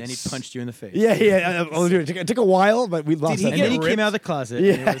 And then he punched you in the face. Yeah. It took a while, but we lost. he that. And then he get came out of the closet.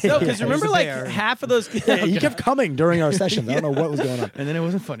 Yeah. and it was, No, Yeah. because he remember, was like there. half of those. Yeah, he kept coming during our sessions. I don't know what was going on. And then it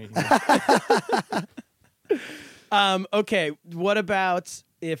wasn't funny. Okay, what about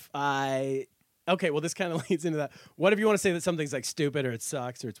if I? Okay, well, this kind of leads into that. What if you want to say that something's like stupid or it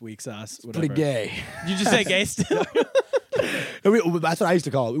sucks or it's weak sauce? Whatever. Pretty gay. Did you just say gay still? That's what I used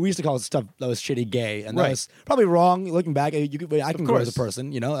to call it. We used to call stuff that was shitty gay, and that Right. was probably wrong. Looking back, I can grow as a course.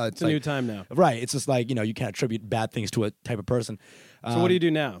 person. It's a new time now. Right. It's just like you can't attribute bad things to a type of person. So what do you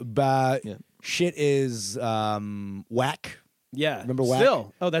do now? But shit is whack. Yeah. Remember whack?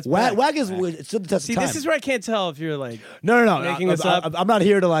 Still. Oh, that's Whack. back. Whack is it stood the test See, of time. this is where I can't tell if you're like no. making I, this I, up. I'm not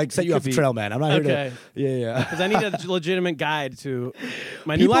here to like set you could up for be. trail, man. I'm not here Okay. to. Yeah. because I need a legitimate guide to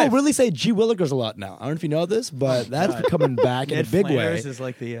my new People life. really say G Willikers a lot now. I don't know if you know this, but that's coming back in a Ned big way. Flanders is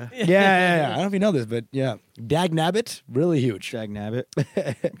like the Yeah. I don't know if you know this, but yeah, Dag Nabbit, really huge. Jag Nabbit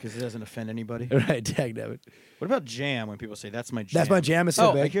because it doesn't offend anybody. Right, Dag Nabbit. What about jam? When people say that's my jam. That's my jam. Is so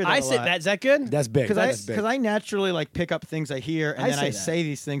Oh, big. I hear that I a said lot. that. Is that good? That's big. Because That's big. I naturally like pick up things I hear and I then say I that. say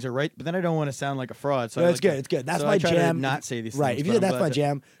these things are right, but then I don't want to sound like a fraud. So No, I it's like good. to- It's good. That's so my I try jam. To not say these right. things. If you but say I'm that's glad my that-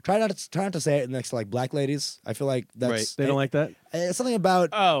 jam, try not to say it next to like black ladies. I feel like that's Right. They don't like that. It's something about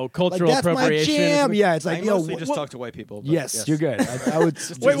Oh, like cultural that's my appropriation. jam. Yeah, it's I like mostly what- just what- talk to white people. But Yes, you're good. I would.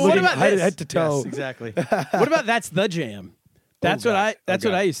 Wait, well, what about head, this? head to toe? Yes, exactly. What about that's the jam? That's what I. That's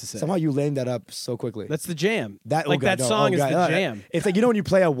what I used to say. Somehow you lamed that up so quickly. That's the jam. that like oh God, that no, song oh is God, the no, jam. It's like when you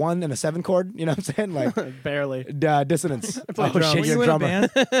play a 1 and a 7 chord. You know what I'm saying? Like Barely. dissonance. play Oh drums. shit, Were you're you a in a drummer.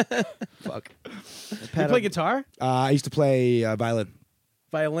 band? Fuck. You play guitar, I used to play violin.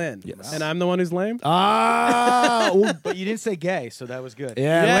 violin. Yes. And I'm the one who's lame. Ah, ooh, But you didn't say gay, so that was good.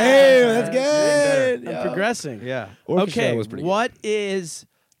 yeah, Yeah. lame. That's I'm good. progressing. Yeah. Orchestra Okay. was pretty good. What is?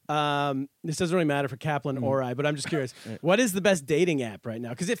 This doesn't really matter for Kaplan or I, but I'm just curious. What is the best dating app right now?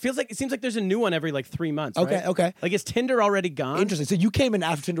 Because it seems like there's a new one every like 3 months. Okay, right? okay. Like is Tinder already gone? Interesting. So you came in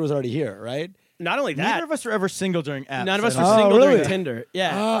after Tinder was already here, right? Not only Neither that, of us are ever single during apps. none of us I were don't Oh, single during really? Tinder.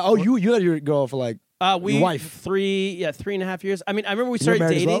 Yeah. You had your girl for like We your wife. 3.5 years. I mean, I remember we You're started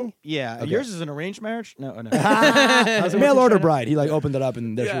married as well? dating. Yeah. Okay. Yours is an arranged marriage? No, no. I was a mail order bride. He like opened it up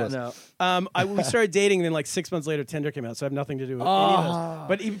and there she was. No. We started dating, and then like 6 months later, Tinder came out. So I have nothing to do with any of those.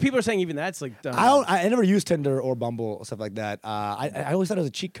 But people are saying even that's like dumb. I never used Tinder or Bumble or stuff like that. I always thought it was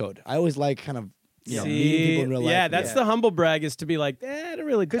a cheat code. I always like kind of meeting people in real life. Yeah, that's the humble brag is to be like, I don't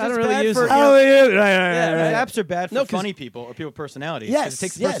really it's really bad use for- it. Oh, yeah, right. Yeah, apps are bad for No, 'cause- funny people or people with personalities. 'cause Yes, it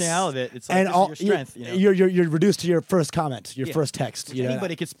takes the yes. personality out of it. It's like And this all, is your strength. You know? you're reduced to your first comment, your Yeah. first text. You know?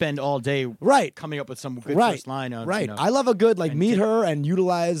 Anybody could spend all day Right. coming up with some good Right, first line. Of, right. You know. I love a good like and meet Tinder. her and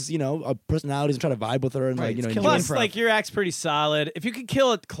utilize personalities and try to vibe with her and Right, like it's enjoy killing it. Plus, improv. like your act's pretty solid. If you could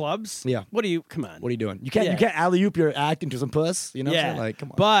kill at clubs, Yeah. What do you? Come on. What are you doing? You can't Yeah. alley oop your act into some puss. You know what I'm Yeah. saying? Like,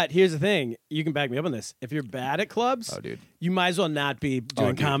 come on. But here's the thing: you can back me up up on this. If you're bad at clubs, dude, you might as well not be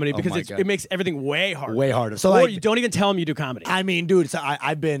doing dude. comedy Oh because my God. it makes everything way harder. Way harder. So or like, you don't even tell them you do comedy. I mean, dude, so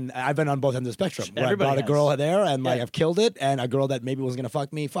I've been on both ends of the spectrum. Where I Everybody brought a has. girl there and like Yeah. I've killed it, and a girl that maybe was gonna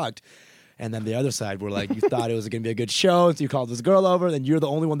fuck me fucked. And then the other side, where like you thought it was gonna be a good show, so you called this girl over, then you're the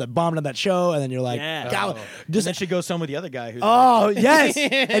only one that bombed on that show, and then you're like, Yeah. God, And then she goes home with the other guy who's oh yes,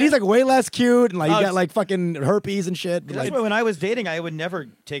 and he's like way less cute, and like Oh, you got it's- like fucking herpes and shit. That's Like, why when I was dating, I would never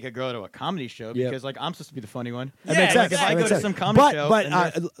take a girl to a comedy show Yeah. because like I'm supposed to be the funny one. that makes sense. Like, if I That go makes to sense. some comedy show, but and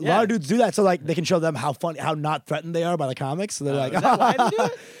a they're- lot of dudes do that, so like they can show them how funny, how not threatened they are by the comics. So they're like, is that why they do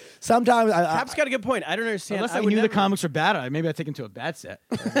it? sometimes Cap's got a good point. I don't understand. Unless I I would knew never- the comics were bad, maybe I'd take him to a bad set.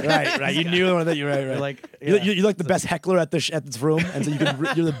 right. You knew that you're right. Like, You're like the best heckler at this room, and so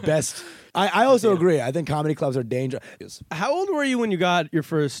you're the best. I also agree. I think comedy clubs are dangerous. How old were you when you got your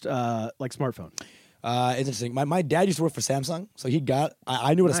first like smartphone? It's interesting. My dad used to work for Samsung, so he got.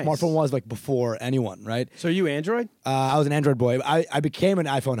 I knew what a Nice. smartphone was like before anyone, right? So are you Android? I was an Android boy. I became an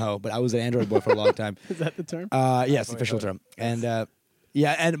iPhone hoe, but I was an Android boy for a long time. Is that the term? Yes, the official term. And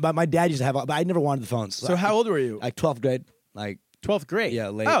but my dad used to have, but I never wanted the phones. So how old were you? Like 12th grade, like 12th grade. Yeah,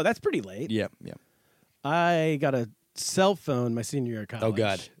 late. Oh, that's pretty late. yeah. I got a cell phone my senior year of college. Oh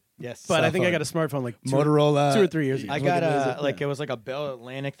God, yes, But Cell I think I phone. got a smartphone like Motorola. 2 or 3 years ago. I Look got at a like it was like a Bell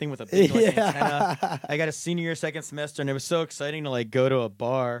Atlantic thing with a big like, antenna. I got a senior year second semester, and it was so exciting to like go to a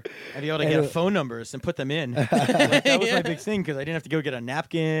bar and be able to get phone numbers and put them in. Like, that was my big thing because I didn't have to go get a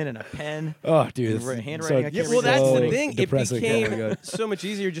napkin and a pen. Oh, dude, And it's handwriting, I can't Well, read that's so the thing. depressing. It Oh my became God. so much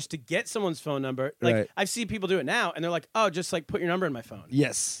easier just to get someone's phone number. Like Right. I've seen people do it now, and they're like, "Oh, just like put your number in my phone."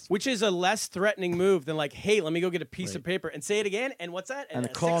 Yes. Which is a less threatening move than like, "Hey, let me go get a piece of paper and say it again." And what's that? And a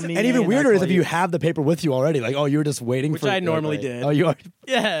call six- me. And even and weirder I is call if you have the paper with you already. Like, oh, you're just waiting Which for. I normally right. did. Oh, you are.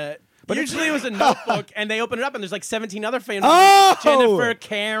 Yeah. But usually it was a notebook, and they open it up, and there's like 17 other phone Oh! Jennifer,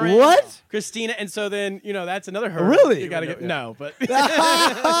 Karen, What? Christina, and so then that's another hurdle. Really? You gotta get but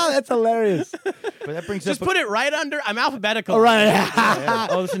That's hilarious. But that brings just up put it right under. I'm alphabetical. All right.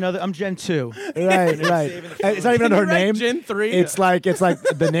 oh, there's another. I'm Gen 2. right. It's not even under her Right, name. Gen 3. It's like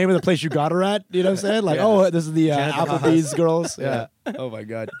the name of the place you got her at. You know what I'm saying? Like, oh, this is the Applebee's girls. Yeah. Oh my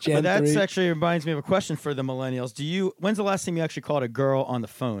God. Gen But that 3. actually reminds me of a question for the millennials. When's the last time you actually called a girl on the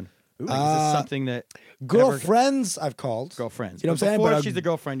phone? Like, is this something that Girlfriends, I've called. girlfriends? You know what I'm But saying? Before But she's a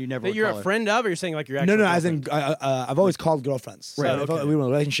girlfriend, you never. that would you're call a her. friend of, or you're saying like you're actually No, as in I've always called girlfriends. Right, So if okay. we were in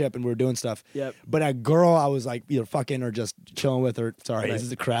a relationship and we were doing stuff. Yep. But a girl, I was like either fucking or just chilling with her. Sorry, this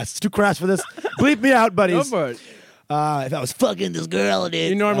is crass. It's too crass for this. Bleep me out, Go buddies. for it. If I was fucking this girl, dude.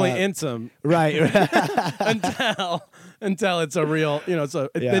 You normally int them right. until it's a real, Yeah.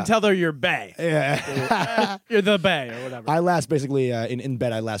 until they're your bae. Yeah. You're the bae or whatever. I last basically in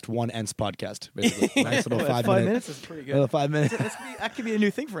bed. I last one Ents podcast. Basically, nice little 5 5 minutes. minutes is pretty good. Little 5 minutes. That could be a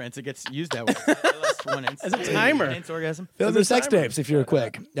new thing for Ents. It gets used that way. Last one Ents. As a timer. Ents orgasm. Those are sex tapes if you're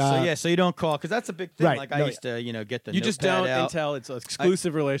quick. So you don't call because that's a big thing. Right, Like I no, used to, get the You just notepad don't out. until it's an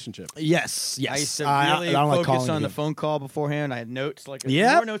exclusive relationship. Yes. I used to I really don't like focus calling on the again. phone call beforehand. I had notes, like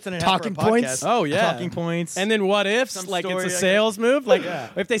Yeah. more notes than I had Talking for a points. podcast. Oh, yeah. Talking points. And then what ifs? Some Like story it's a I sales move. Like Yeah.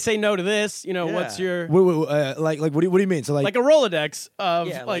 if they say no to this, what's your Wait, like what do you mean? So like like a Rolodex of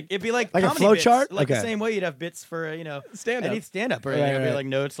yeah, like it'd be like Like a comedy flow bits. chart? Like the Okay. same way you'd have bits for Stand-up. any stand up or Right, anything. It'd be right. like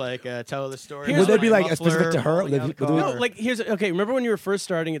notes like tell the story. Here's would they what be my like specific to her? Would they- would they- no, like here's okay. Remember when you were first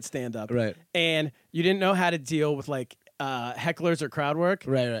starting at stand up, Right. And you didn't know how to deal with like hecklers or crowd work,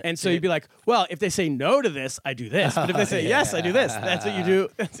 Right. And so you'd be like, well, if they say no to this, I do this. But if they say yes, I do this. That's what you do.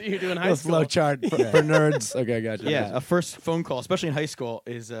 That's what you do in high little school. flow chart for nerds. Okay, gotcha. Yeah, a first phone call, especially in high school,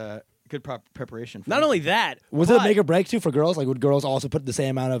 is good preparation. For Not only that, Was it a but- make or break too for girls? Like, would girls also put the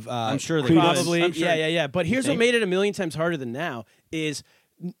same amount of? I'm sure they credence? Probably, I'm sure. yeah. But here's what think? made it a million times harder than now is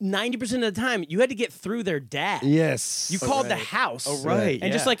 90% of the time you had to get through their dad. Yes. You called the house. Oh, right,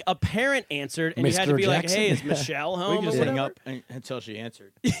 And just yeah. like a parent answered, and you had Mr. to be like, Jackson? hey, is Michelle We home? could or just hang whatever? up until she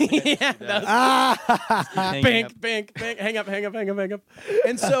answered. Yeah, that was Hanging bink, up. bink, bink, hang up.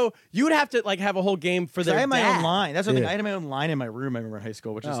 And so you would have to like have a whole game for 'Cause their I had my dad. own line. That's the thing. Yeah. I had my own line in my room. I remember in high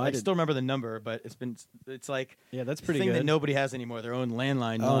school, which is Oh, I I did. still remember the number, but it's like Yeah, that's the pretty thing that good. nobody has anymore. Their own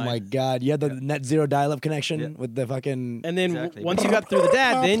landline. Oh line. my God! You had the net zero dial-up connection with the fucking. And then Exactly. once you got through the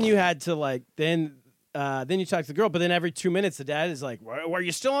dad, then you had to like then you talk to the girl. But then every 2 minutes, the dad is like, "Were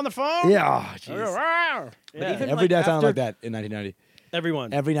you still on the phone?" Yeah. Oh, jeez. Yeah. even Every like dad sounded after- like that in 1990.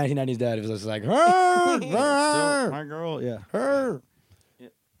 Everyone. Every 1990s dad was just like, Still, her, my girl. Yeah. her.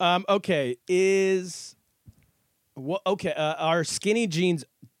 Okay. Are skinny jeans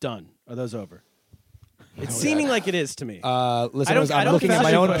done? Are those over? It's seeming like it is to me. Listeners, I I'm don't looking at my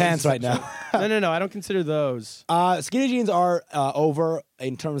fashion own questions pants right now. no. I don't consider those. Skinny jeans are over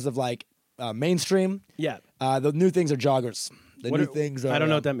in terms of like mainstream. Yeah. The new things are joggers. The What new are- things are. I don't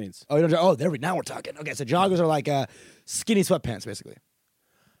know what that means. Oh, you don't, oh, there we now we're talking. Okay, so joggers are like skinny sweatpants, basically.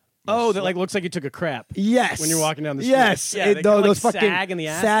 Oh, that like looks like you took a crap. Yes. When you're walking down the street. Yes. Yeah, they those kinda, fucking sag in the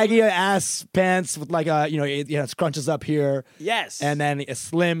ass. saggy ass pants with like it scrunches up here. Yes. And then it's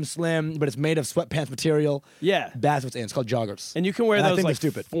slim, but it's made of sweatpants material. Yeah. That's what's in. It's called joggers. And you can wear And I those think they're like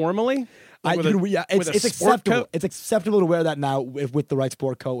stupid. formally. Like, with it's a sport acceptable. coat? It's acceptable to wear that now with the right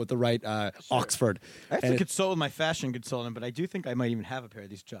sport coat, with the right Oxford. I have And to it- consult with my fashion consultant, but I do think I might even have a pair of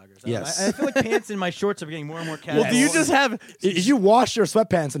these joggers. Yes. I feel like pants in my shorts are getting more and more casual. Well, do you just have? If you wash your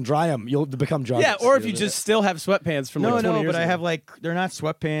sweatpants and dry them, you'll become joggers. Yeah, or if you just still have sweatpants from no, like 20 no, years but I ago. have like they're not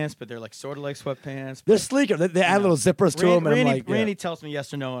sweatpants, but they're like sort of like sweatpants. They're sleeker. They add little zippers to them, and Randy, I'm like, yeah. Randy tells me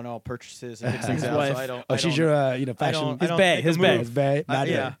yes or no on all purchases and picks things His out. wife. So I don't. Oh, I she's don't- your I fashion. don't- I His don't bae, make a his move. bae. His bae, not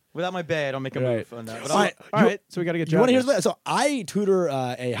yeah. yet. Without my bae, I don't make a Right. move on that. But All right. All right, so we got to get You want to hear joggers. something? So I tutor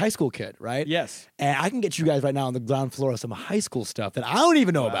a high school kid, right? Yes. And I can get you guys right now on the ground floor of some high school stuff that I don't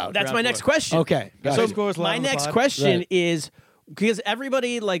even know about. That's my next question. Okay. got So it. Scores live my on the next pod. question Right. is because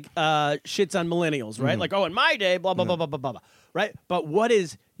everybody like shits on millennials, right? Like, oh, in my day, blah blah blah blah blah blah, right? But what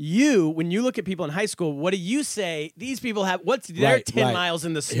is you when you look at people in high school? What do you say? These people have what's their Right, 10 right. miles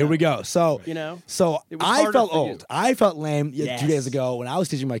in the snow? Here we go. So You know? so It was I harder felt for you. old. I felt lame Yes. 2 days ago when I was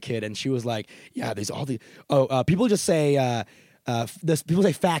teaching my kid, and she was like, "Yeah, there's all the people just say people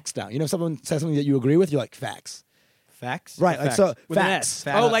say facts now. You know, if someone says something that you agree with, you're like facts, Facts, right? Like Facts. so With an facts. S.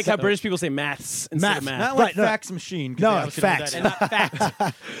 Facts. Oh, like how So- British people say maths instead of Math. math. Not like Right, no. fax machine. 'cause No, they like obviously don't do facts. that and not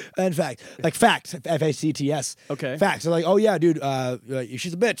fact. In fact, like facts, FACTS. Okay. Facts. They're like, oh yeah, dude,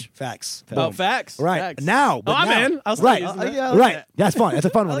 she's a bitch. Facts. Oh, Boom. facts. Right Facts. now, but Oh, I'm now, in. I'll start right, using that. yeah, I like right. that. That's fun. That's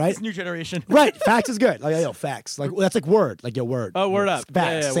a fun I one, like right? this new generation. Right, facts is good. Like, yo, facts. Like that's like word. Like, yo, word. Oh, word up.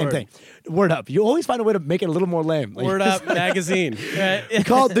 Facts. Yeah, Same word. thing. Word up. You always find a way to make it a little more lame. Like, Word Up magazine. We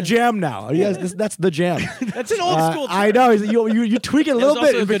call it the jam now. You guys, that's the jam. That's an old school. I know. You tweak it a little was bit,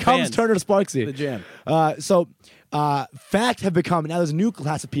 also a it good becomes band. Turner Sparksy. The jam. So facts have become now. There's a new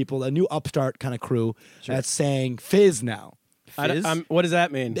class of people, a new upstart kind of crew that's saying fizz now. What does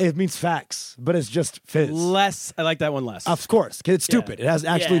that mean? It means facts, but it's just fizz. Less. I like that one less. Of course, 'cause it's stupid. It has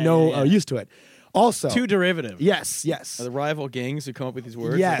actually Yeah, no yeah, yeah. use to it. Also, Too derivative. yes. Are the rival gangs who come up with these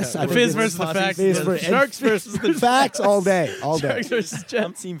words? Yes, Like, I The think fizz it's versus the facts. Fizz The versus- Sharks versus the facts all day, all day. Sharks versus I'm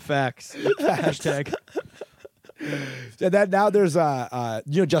Jets. team facts. Hashtag. And that now there's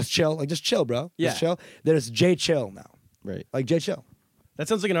just chill, like just chill, bro. Yeah. Just chill. There's J Chill now, Right. like J Chill. That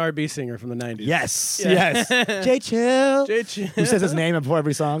sounds like an R&B singer from the 90s. Yes, Yeah. yes. J Chill. J Chill. Who says his name before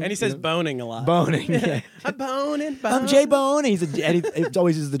every song? And he says boning a lot. boning. Yeah. I'm boning. I'm J Bone. He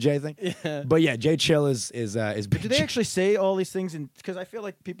always uses the J thing. Yeah. But yeah, J Chill is big. Do they actually say all these things? Because I feel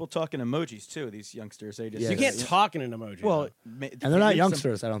like people talk in emojis too. These youngsters, they just Yeah. You can't talk in an emoji. Well, and they're not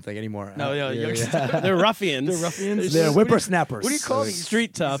youngsters, I don't think anymore. No, yeah, youngsters. they're ruffians. They're ruffians. They're What do you- whippersnappers. What do you call these?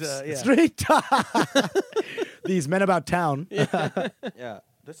 Street toughs. Yeah. Street These men about town. Yeah.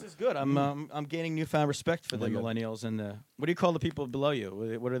 This is good. I'm gaining newfound respect for the millennials and the. What do you call the people below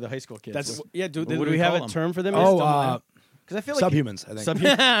you? What are the high school kids? That's yeah. Do What we have call a them? term for them? Because I feel like subhumans, I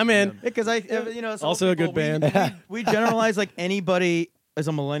think. I'm in. Because some Also a people, good band. We generalize like anybody as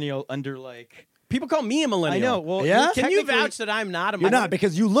a millennial under like. People call me a millennial. I know. Well, Yeah? you're Can you technically- vouch that I'm not a You're millennial? not,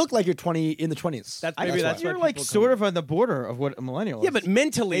 because you look like you're 20 in the 20s. That's I maybe think that's you're why like people sort call of on the border of what a millennial is. Yeah, but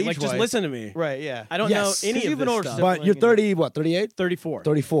mentally, like just Age-wise. listen to me. Right. Yeah. I don't Yes. know any 'Cause of you've been this older stuff. since- But you're 30, what, 38? 34.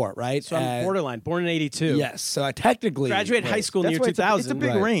 34, right? So I'm And- borderline. Born in '82. Yes. So I technically. Graduated high school in the That's year why it's a 2000. big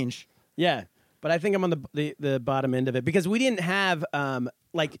Right. range. Yeah, but I think I'm on the bottom end of it because we didn't have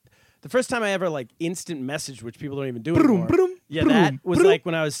like the first time I ever like instant message, which people don't even do anymore. Yeah, that was like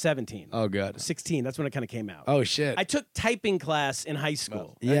when I was 17. Oh, good. 16. That's when it kind of came out. Oh, shit. I took typing class in high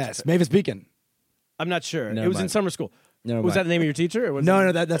school. Yes. Mavis Beacon. I'm not sure. Never It was in mind. summer school. Never Was mind. that the name of your teacher? Or was No,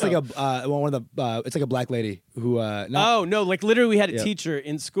 it- no, that's like a one of the. It's like a black lady who. Not, Oh no! Like literally, we had a Yeah. teacher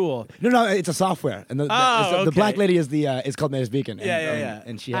in school. no, it's a software, and the okay. black lady is is called Mavis Beacon. And, Yeah.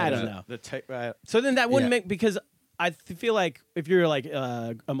 And she I had don't know. The type. So then that wouldn't Yeah. make because I feel like if you're like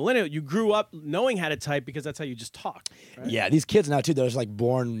a millennial, you grew up knowing how to type because that's how you just talk. Right? Yeah, these kids now too. They're just like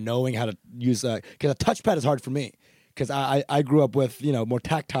born knowing how to use because a touchpad is hard for me. Because I grew up with more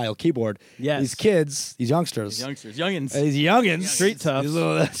tactile keyboard. Yes. These kids, these youngsters, Youngins. these youngins, Street toughs. these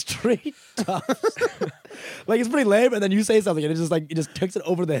little street toughs. Like it's pretty lame, and then you say something, and it just takes it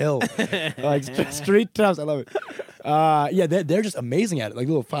over the hill. Like street toughs, I love it. Yeah, they're just amazing at it. Like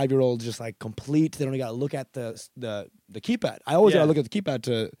little 5-year-olds, just like complete. They don't got to look at the keypad. I always got to look at the keypad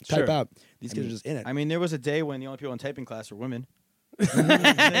to type Sure. out. These kids are just in it. I mean, there was a day when the only people in typing class were women.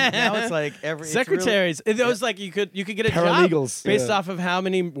 Now it's like every it's secretaries. It was like you could get a Paralegals, job based yeah. off of how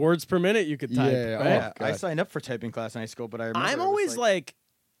many words per minute you could type. Yeah, right? oh, I God. signed up for typing class in high school, but I remember I'm it was always like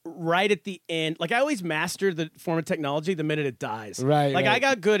right at the end. Like I always master the form of technology the minute it dies. Right, Like right. I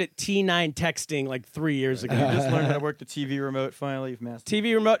got good at T9 texting like 3 years ago. you just learned how to work the TV remote. Finally, you've mastered.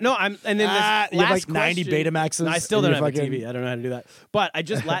 TV remote. No, I'm and then this you have last like 90 question- Betamaxes No, I still in don't your have a fucking- TV. I don't know how to do that. But I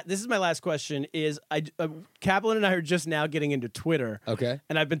just this is my last question. Is Kaplan and I are just now getting into Twitter. Okay.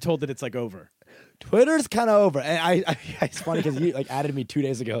 And I've been told that it's like over. Twitter's kind of over, and I it's funny because you like added me 2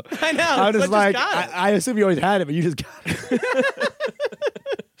 days ago. I know. I was so just like, got it. I assume you always had it, but you just got it.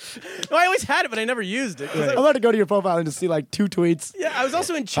 No, I always had it, but I never used it. 'Cause I'm about to go to your profile and just see like 2 tweets. Yeah, I was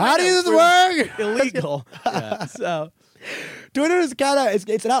also in China. How do this where work? it's Illegal. Yeah, so Twitter is kind of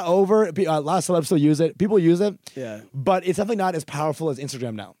it's not over. A lot of celebs still use it. People use it. Yeah. But it's definitely not as powerful as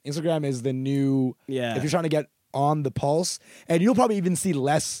Instagram now. Instagram is the new. Yeah. If you're trying to get on the pulse, and you'll probably even see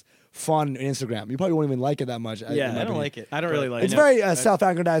less fun in Instagram. You probably won't even like it that much. yeah, I don't like it. I don't really like It's it. very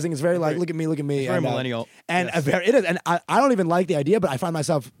self-aggrandizing. It's very like, look at me, look at me. It's very and, millennial. And Yes. it is. And I don't even like the idea, but I find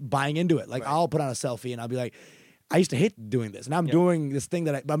myself buying into it. Like I'll put on a selfie and I'll be like, I used to hate doing this, and I'm doing this thing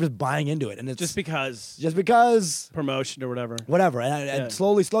that I'm just buying into it, and it's just because promotion or whatever. whatever. And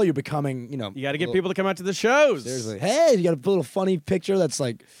slowly, you're becoming, You got to get people to come out to the shows. Seriously, hey, you got a little funny picture that's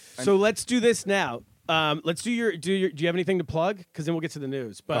like. So let's do this now. Let's do your. Do you have anything to plug? Because then we'll get to the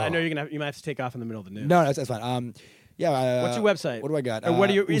news. But I know you might have to take off in the middle of the news. No, that's fine. Yeah. What's your website? What do I got? Or what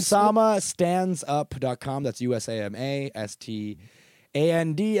are your UsamaStandsUp.com. That's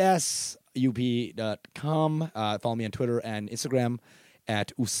USAMASTANDSUP.com. Follow me on Twitter and Instagram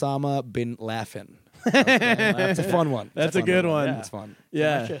at Usama bin Laughin. That's a fun one. That's a a good one. It's fun.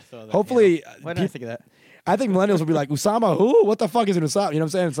 Yeah. Hopefully, Why didn't I think of that? I think millennials will be like, Usama who? What the fuck is an Usama? You know what I'm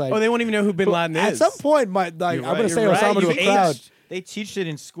saying? It's like, Oh, they won't even know who Bin Laden at is. some point, I'm You're going to say right. Osama to You a crowd. aged. They teach it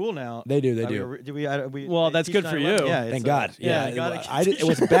in school now. They do. They I mean, do. Well, they that's teach good for 9/11. you. Yeah, Thank it's, God. yeah, Yeah, it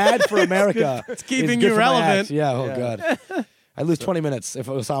was bad for America. It's keeping good you for my relevant. act. Yeah. Oh God. I lose 20 minutes if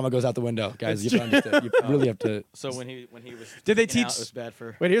Osama goes out the window, guys. You have to understand. You really have to. So when he was Did they taken out, teach- it was bad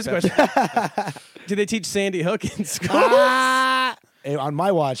for. Wait, here's a question. Did they teach Sandy Hook in school? Hey, on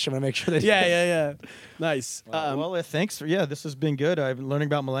my watch, I'm gonna make sure that. Yeah. Nice. Well, thanks for this has been good. I've been learning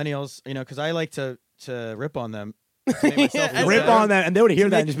about millennials, because I like to rip on them. To make myself feel Rip better. on that, and they would hear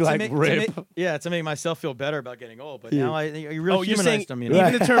To that make- and just be to like, make- to rip. make- to make myself feel better about getting old. But Yeah. now you really You're saying humanized them.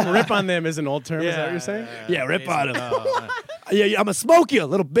 even the term "rip on them" is an old term. Is that what you're saying? Yeah, rip on him. Oh, Yeah, I'm gonna smoke you,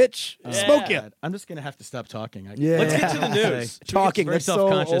 little bitch. Smoke you. I'm just gonna have to stop talking. Yeah. Let's get to the news. Talking. Very That's so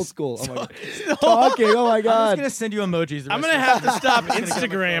self-conscious. old school. Oh my God. Talking. Oh my I'm just God. gonna send you emojis. I'm gonna have to stop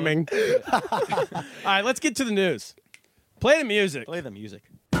Instagramming. All right, let's get to the news. Play the music. play the music.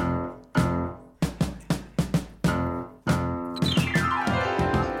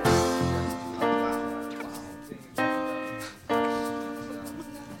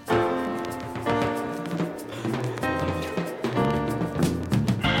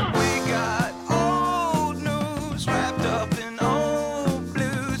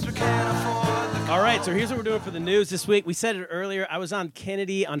 All right, so here's what we're doing for the news this week. We said it earlier. I was on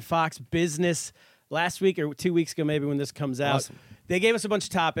Kennedy on Fox Business last week or 2 weeks ago, maybe when this comes out. Awesome. They gave us a bunch of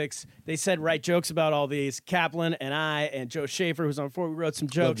topics. They said write jokes about all these. Kaplan and I and Joe Schaefer, who's on before, we wrote some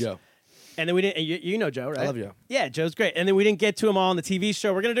Love jokes. Joe. And then we didn't. And you know Joe, right? I love Joe. Yeah, Joe's great. And then we didn't get to him all on the TV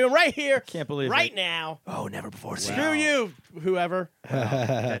show. We're gonna do him right here. Can't believe right it. now. Oh, never before seen. Screw you, whoever.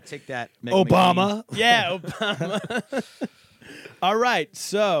 Take that, Meg Obama. Yeah, Obama. All right,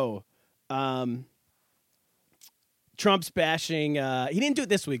 so Trump's bashing. He didn't do it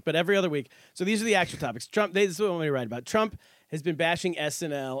this week, but every other week. So these are the actual topics. Trump. This is what I want to write about. Trump has been bashing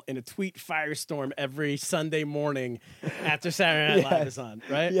SNL in a tweet firestorm every Sunday morning after Saturday Night Live is on.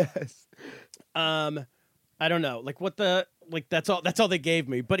 Right? Yes. I don't know. That's all they gave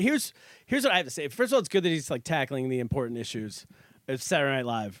me. But here's what I have to say. First of all, it's good that he's like tackling the important issues of Saturday Night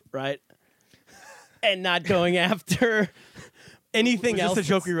Live, right? And not going after anything Was else. this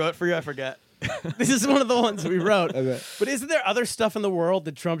the joke we wrote for you? I forget. This is one of the ones we wrote. Okay. But isn't there other stuff in the world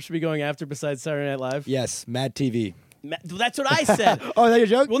that Trump should be going after besides Saturday Night Live? Yes. Mad TV. That's what I said. Oh, is that your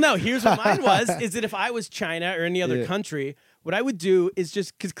joke? Well, no, here's what mine was, is that if I was China or any other country, what I would do is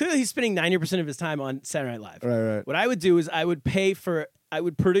just, because clearly he's spending 90% of his time on Saturday Night Live. Right. What I would do is I would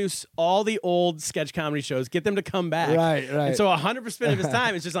produce all the old sketch comedy shows, get them to come back. Right. And so 100% of his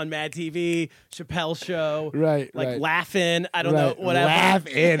time is just on Mad TV, Chappelle Show. Right. Laughing, I don't know, whatever. Laugh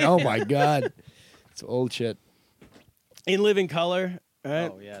in. Oh my God. It's old shit. In Living Color.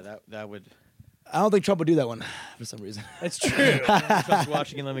 Right? Oh yeah, that would. I don't think Trump would do that one for some reason. That's true. Trump's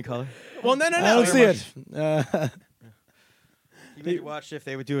watching in living color. Well, no. I don't see it. You made watch if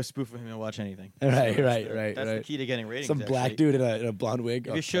they would do a spoof of him and watch anything. Right. That's the key to getting ratings. Some black dude in a blonde wig.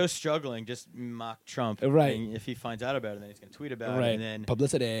 If your show's struggling, just mock Trump. Right. And if he finds out about it, then he's gonna tweet about it. Right. And then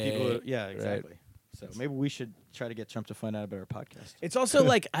Publicity. People, yeah, exactly. Right. So maybe we should try to get Trump to find out about our podcast. It's also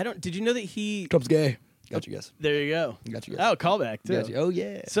like did you know that he Trump's gay. Got you guys. There you go. Got you guys. Oh, callback too. Got you. Oh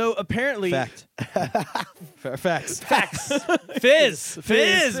yeah. So apparently Fact. Facts. Fizz,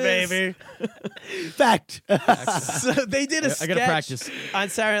 baby. Fact. So they did a sketch I gotta practice on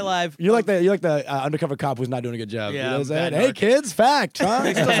Saturday Night Live. You're like the undercover cop who's not doing a good job. Yeah, You know what I'm saying? bad Hey narc. kids, fact. Huh?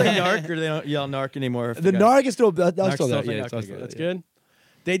 They still say narc, or they don't yell narc anymore. The narc is still that's Narc's still there. still Yeah, narc, it's still okay, there, That's yeah.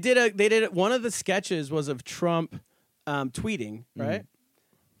 good. They did one of the sketches was of Trump tweeting, right?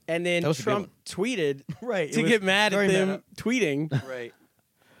 And then That was a good Trump tweeted Right. it to was get mad at very them meta. tweeting. Right.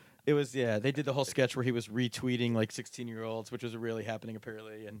 It was they did the whole sketch where he was retweeting like 16-year-olds, which was really happening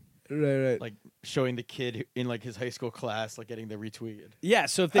apparently, and Right. like showing the kid in like his high school class like getting the retweeted. Yeah,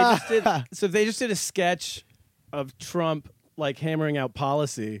 so if they just did a sketch of Trump like hammering out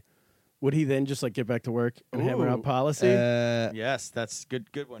policy, would he then just like get back to work and hammer out policy? Yes, that's good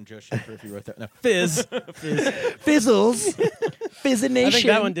one, Joe Schaefer, if you wrote that. No. Fizz. Fizzles. Fizz Nation. I think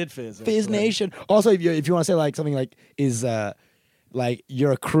that one did fizz. Fizz actually. Nation. Also, if you want to say like something like is like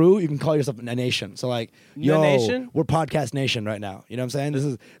you're a crew, you can call yourself a nation. So like, yo, nation? we're Podcast Nation right now. You know what I'm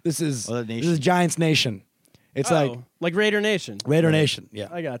saying? This is Oh, the this nation. is Giants Nation. It's like Raider Nation. Raider Nation. Yeah.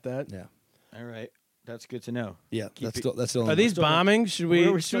 I got that. Yeah. All right, that's good to know. Yeah. Keep That's still. Are these bombing? Should we?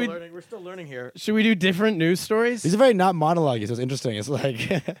 We're should still we? learning. We're still learning here. Should we do different news stories? These are very not monologue. So it's interesting. It's like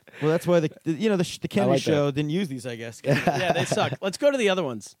Well, that's why the Kennedy like that. show didn't use these, I guess. Yeah, they suck. Let's go to the other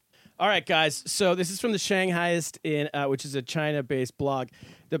ones. All right, guys. So this is from the Shanghaiist, which is a China-based blog.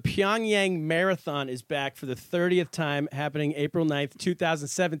 The Pyongyang Marathon is back for the 30th time, happening April 9th,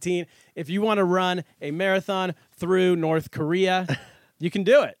 2017. If you want to run a marathon through North Korea, you can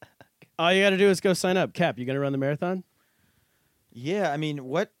do it. All you got to do is go sign up. Cap, you going to run the marathon? Yeah, I mean,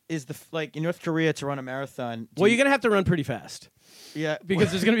 what is like in North Korea to run a marathon? Well, you're going to have to run pretty fast. Yeah,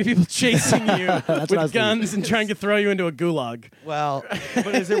 Because there's going to be people chasing you what I was with guns and trying to throw you into a gulag. well,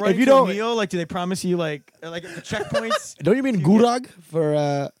 but is it running you to a don't- meal? Like, do they promise you like at the checkpoints? don't you mean gulag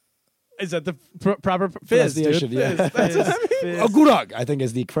for Is that the proper fizz, dude? pronunciation? Yeah. Fizz. That's what I mean. Oh, gulag, I think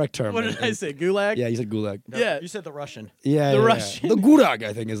is the correct term. What did I say? Gulag? Yeah, you said gulag. Yeah. You said the Russian. Yeah, The yeah, Russian. Yeah. The gulag,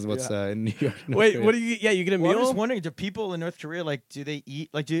 I think, is what's in New York. North Wait, Korea. what do you? Yeah, you get a Well, I'm meal. just wondering, do people in North Korea like do they eat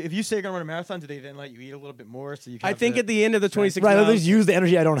like if you say you're gonna run a marathon, do they then let you eat a little bit more so you can? I have think at the end of the 26 Right, at miles, least use the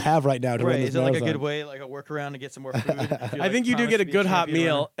energy I don't have right now to right run this is it like a marathon. good way like a workaround to get some more food? I think you do get a good hot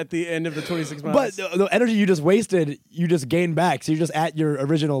meal at the end of the 26 miles. But the energy you just wasted, you just gain back. So you're just at your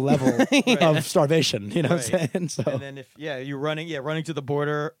original level of starvation. You know what I'm saying? So And then if you're running to the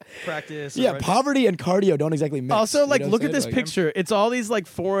border practice. or yeah, run- poverty and cardio don't exactly mix. also, you like, know what look I'm at this saying? Like, picture. It's all these like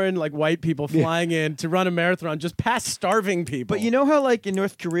foreign, like white people flying in to run a marathon just past starving people. But you know how like in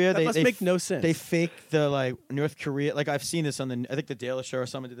North Korea That they must they make f- no sense. They fake the like North Korea like I've seen this on I think the Daily Show or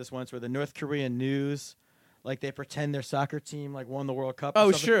someone did this once where the North Korean news like they pretend their soccer team like won the World Cup. or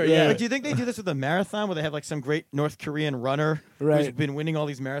Oh, something. sure, yeah. Like, do you think they do this with a marathon where they have like some great North Korean runner who's Right. been winning all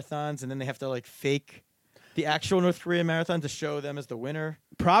these marathons and then they have to like fake the actual North Korean marathon to show them as the winner?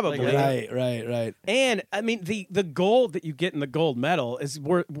 probably. Like, right. And I mean, the gold that you get in the gold medal is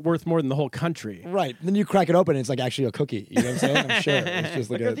worth more than the whole country. Right. Then you crack it open, and it's like actually a cookie. You know what I'm saying? I'm sure. It's just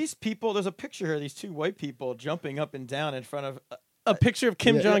like Like, are a, these people? There's a picture here. These two white people jumping up and down in front of. A picture of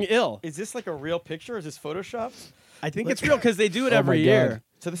Kim Yeah. Jong Il. Is this like a real picture? Or is this photoshopped? I think it's real because they do it Oh every my year. God.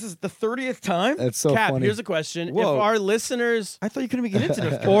 So this is the 30th time. It's so Cap, funny. here's a question: Whoa. If our listeners I thought you couldn't even get into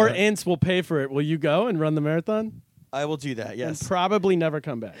North or Korea. Ints will pay for it, will you go and run the marathon? I will do that. And Yes, probably never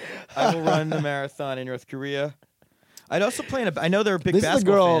come back. I will run the marathon in North Korea. I'd also play in a. I know they're big This is a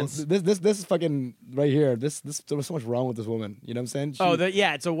basketball girl. fans. This is fucking right here. There was so much wrong with this woman. You know what I'm saying? Oh,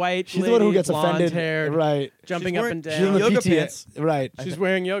 yeah, it's a white she's lady, the one who gets blonde offended. haired, Right. jumping She's up wearing- and She's down. on the Yoga PTA. pants. Right. She's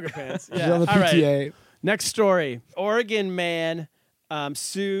wearing yoga pants. Yeah. She's on the All right. PTA. Next story. Oregon man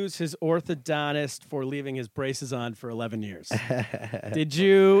sues his orthodontist for leaving his braces on for 11 years.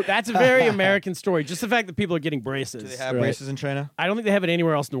 That's a very American story. Just the fact that people are getting braces. Do they have Right. braces in China? I don't think they have it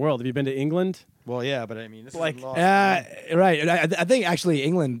anywhere else in the world. Have you been to England? Well, yeah, but I mean, this Like, is law. Right. And I think actually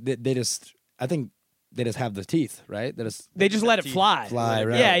England they just have the teeth, right? They just let it fly. Fly,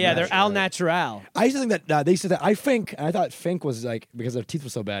 right, Yeah, they're right, al right. natural. I used to think that they used to say, I thought Fink was like because their teeth were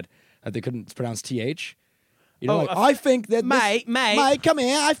so bad that they couldn't pronounce TH. You know, Oh, like, I think that mate. Mate, come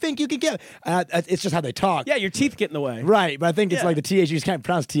here. I think you can get. It's just how they talk. Yeah, your teeth get in the way. Right, but I think it's Yeah. like the TH. You just can't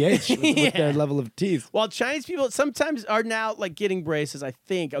pronounce TH with their level of teeth. Well, Chinese people sometimes are now like getting braces, I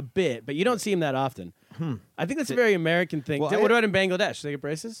think, a bit, but you don't see them that often. I think that's a very American thing. Well, What about in Bangladesh? Do they get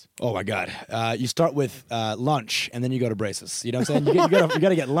braces? Oh my God! You start with lunch and then you go to braces. You know what I'm saying? You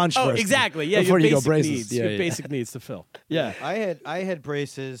gotta get lunch Oh, first. exactly. Yeah, before your you go basic braces. needs. Yeah, Your yeah. basic needs to fill. Yeah, I had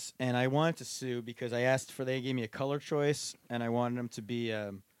braces, and I wanted to sue because I asked for. They gave me a color choice, and I wanted them to be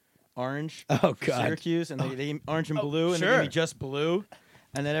orange. Oh, for God. Syracuse, and they gave me orange and blue, and they sure. gave me just blue,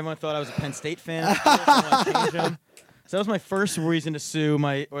 and then everyone thought I was a Penn State fan. So I wanted to change them. So that was my first reason to sue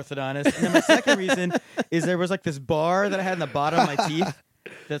my orthodontist, and then my second reason is there was like this bar that I had in the bottom of my teeth.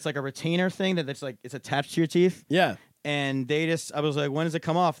 That's like a retainer thing that's like it's attached to your teeth. Yeah. And I was like, when does it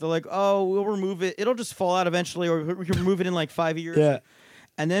come off? They're like, oh, we'll remove it. It'll just fall out eventually, or we can remove it in like 5 years. Yeah.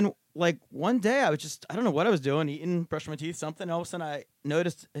 And then like one day I don't know what I was doing, eating, brushing my teeth, something. All of a sudden I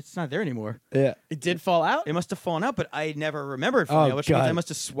noticed it's not there anymore. Yeah. It did fall out? It must have fallen out, but I never remembered from Oh, it, which means I God. must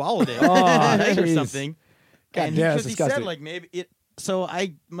have swallowed it Oh, at night or jeez. something. God And damn, because that's he said disgusting. like maybe it. So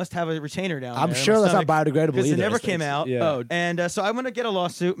I must have a retainer down I'm there in sure my that's not stomach, biodegradable because either. it never those came things. out. Yeah. Oh, And so I'm gonna get a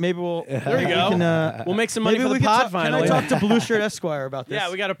lawsuit. Maybe we'll. there you we go. can, We'll make some money maybe for we the can pod talk, finally. Can I talk to Blue Shirt Esquire about this? Yeah,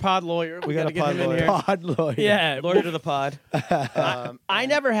 we got a pod lawyer. We got gotta a get pod him in lawyer. here. Pod lawyer. Yeah, lawyer to the pod. I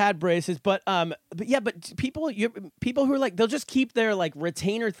never had braces, but people who are like they'll just keep their like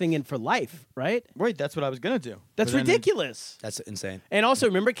retainer thing in for life, right? Right, that's what I was gonna do. That's But then- ridiculous. That's insane. And also,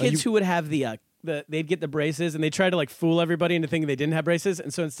 remember kids you- who would have they'd get the braces and they try to like fool everybody into thinking they didn't have braces,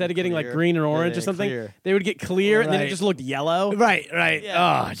 and so instead of getting like Clear. green or Yeah, orange or yeah, something, clear. they would get clear and then it Right. just looked yellow. Right.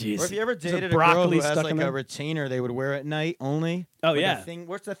 Yeah. Oh, jeez. Or if you ever There's a dated a girl broccoli who has stuck like in a there. retainer, they would wear at night only. Oh, With yeah. the thing,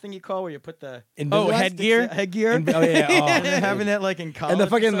 what's that thing you call where you put the Invisalign? headgear? headgear? Oh yeah. Oh, And they're having that like in college. and the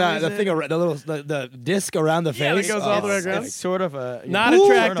for fucking some the reason. thing, the disc around the Yeah, face. it goes all the way It's- around. It's sort of a Not Ooh,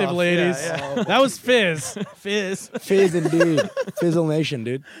 attractive, turn-off. ladies. Yeah, yeah. That was Fizz. Fizz. Fizz indeed. Fizzle Nation,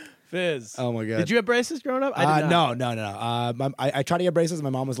 dude. Fizz. Oh my God. Did you have braces growing up? I did not. No. I tried to get braces. My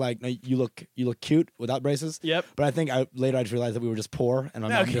mom was like, "No, you look cute without braces." Yep. But I think later I just realized that we were just poor, and my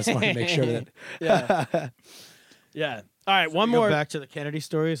mom just wanted to make sure that. Yeah. Yeah. All right, one We go more. back to the Kennedy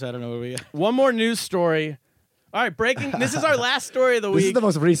stories. I don't know what we got. One more news story. All right, breaking. This is our last story of the This week. is the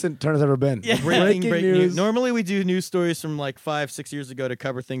most recent turn it's ever been. Yeah. Breaking news. Normally we do news stories from like 5-6 years ago to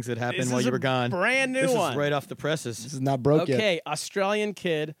cover things that happened This while is you a were gone. brand new this one. is right off the presses. This is not broke yet. Okay, Australian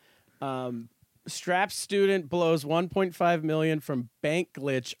kid, strapped student blows 1.5 million from bank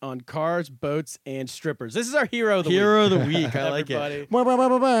glitch on cars, boats, and strippers. This is our hero of the Hero week. of the week. I like Everybody. it.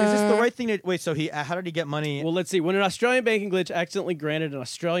 Is this the right thing to wait? So how did he get money? Well, let's see. When an Australian banking glitch accidentally granted an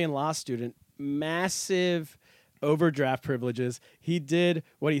Australian law student massive overdraft privileges, he did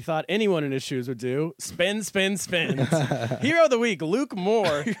what he thought anyone in his shoes would do: spend. Hero of the week, Luke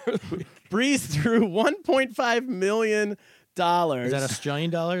Moore, breezed through $1.5 million. Is that Australian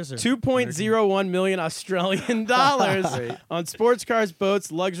dollars? Or 2.01 million Australian dollars Right. on sports cars,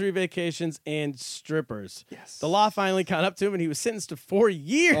 boats, luxury vacations, and strippers. Yes. The law finally caught up to him, and he was sentenced to 4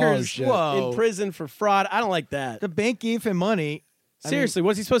 years shit. Whoa. in prison for fraud. I don't like that. The bank gave him money. Seriously,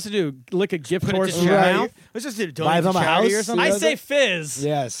 what's he supposed to do? Lick a gift Put it horse to in your charity. mouth? Let's just do Buy donate them to a charity or house? something. I does say it? fizz.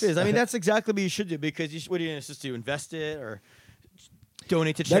 Yes. Fizz. I mean, that's exactly what you should do because what are you supposed to do? Invest it or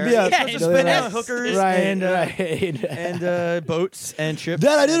donate to That'd charity? be a- Let's just Yeah, spend it yes. on hookers Right. and boats and ships.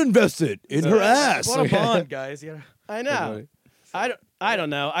 Dad, I did invest it in her ass. What a bond, guys. Yeah, I know. I don't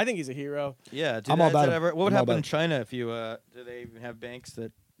know. I think he's a hero. yeah. I'm all about it. What would I'm all happen about in it. China if you do they even have banks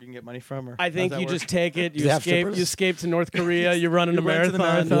that you can get money from? Or I think how's that you work? just take it. Do You they have escape. strippers? You escape to North Korea. You run in a You run to the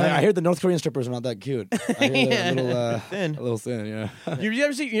marathon. marathon. I hear the North Korean strippers are not that cute. I hear they're a little Thin. a little thin. Yeah. You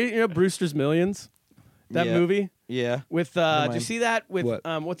ever see you know Brewster's Millions? That Yeah. movie Yeah. with did you mind. see that with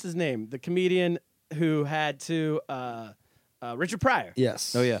What? what's his name? The comedian who had to Richard Pryor.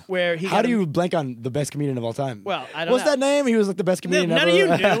 Yes. Oh yeah. Where he How got do a- you blank on the best comedian of all time? Well, I don't What's know. that name? He was like the best No, comedian none ever. of you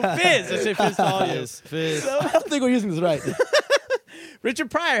knew. Fizz. I say Fizz to all you. Fizz. I don't think we're using this right.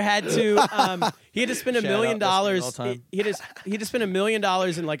 Richard Pryor had to he had to spend $1 Shout million. out listeners all time. He had to spend $1 million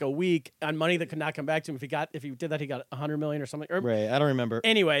in like a week on money that could not come back to him. If he did that, he got $100 million or something. Or, Right. I don't remember.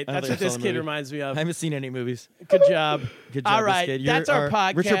 Anyway, I don't that's think what I this saw the kid movie. reminds me of. I haven't seen any movies. Good job. Good job, All right, this kid. that's You're- our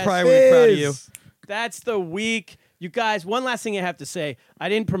podcast. Richard Pryor would be proud of you. That's the week. You guys, one last thing I have to say. I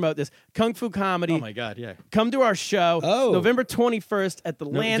didn't promote this. Kung Fu Comedy. Oh my God. Yeah. Come to our show Oh. November 21st at the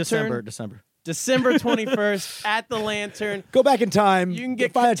No, Lantern. December. December 21st at the Lantern. Go back in time. You can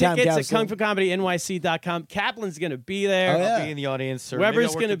get find a time tickets at capsule. kungfucomedynyc.com. Kaplan's going to be there. Oh, yeah. I'll be in the audience. Or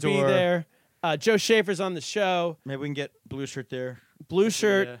Weber's going to be there. Joe Schaefer's on the show. Maybe we can get Blue Shirt there. Blue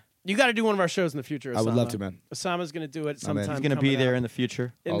Shirt. Yeah. You got to do one of our shows in the future, Osama. I would love to, man. Osama's going to do it I'm in. sometime. He's going to be there in the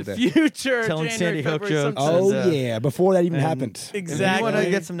future. In the future. Telling January, Sandy Hook February, jokes. sometime. Oh, yeah. Before that even happened. Exactly. If you want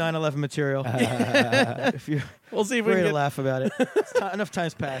to get some 9/11 material, if you're we'll see if we ready can to laugh about it. Enough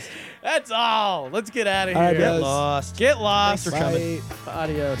time's passed. That's all. Let's get out of All here. right, Get guys. lost. Get lost. Thanks for coming.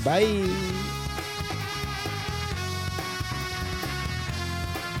 Adios. Bye.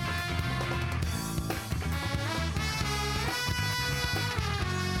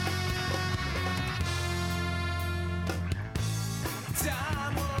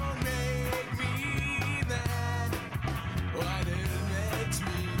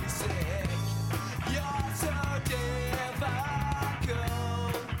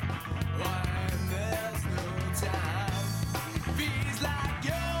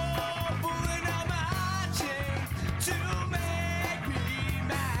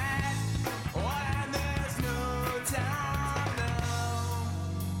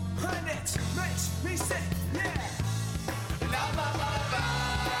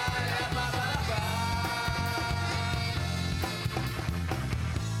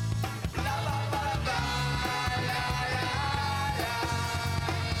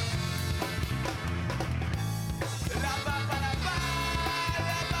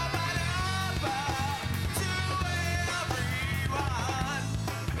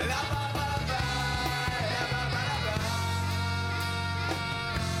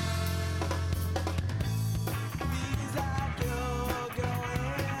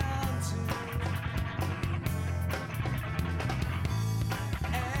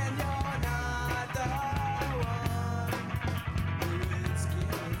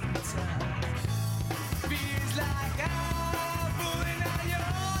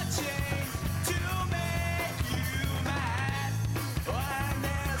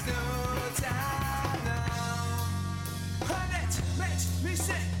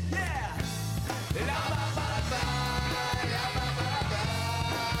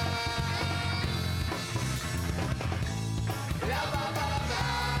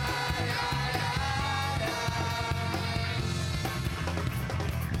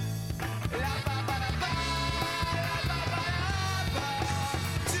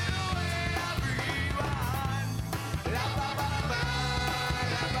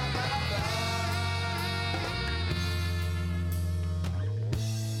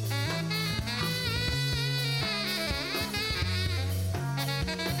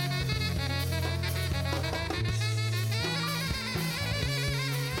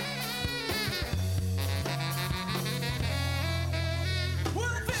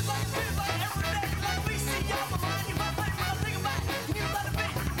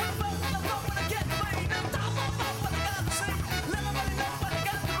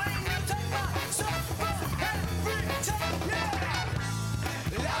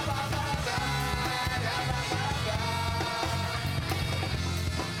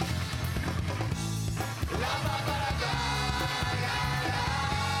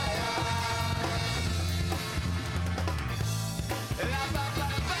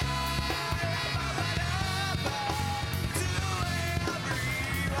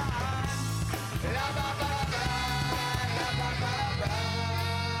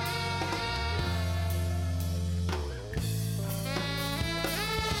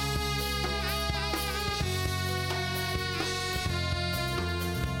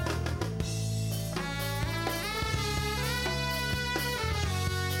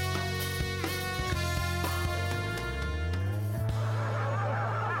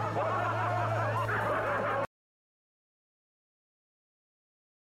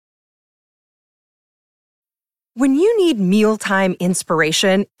 When you need mealtime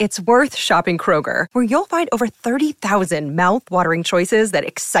inspiration, it's worth shopping Kroger, where you'll find over 30,000 mouth-watering choices that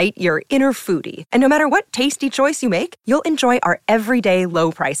excite your inner foodie. And no matter what tasty choice you make, you'll enjoy our everyday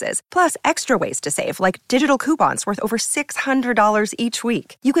low prices, plus extra ways to save, like digital coupons worth over $600 each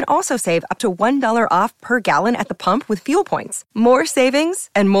week. You can also save up to $1 off per gallon at the pump with fuel points. More savings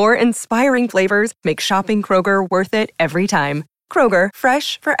and more inspiring flavors make shopping Kroger worth it every time. Kroger,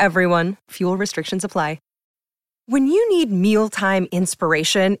 fresh for everyone. Fuel restrictions apply. When you need mealtime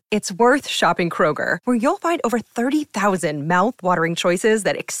inspiration, it's worth shopping Kroger, where you'll find over 30,000 mouth-watering choices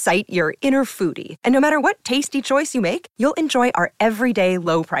that excite your inner foodie. And no matter what tasty choice you make, you'll enjoy our everyday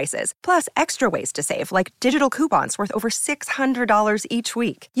low prices, plus extra ways to save, like digital coupons worth over $600 each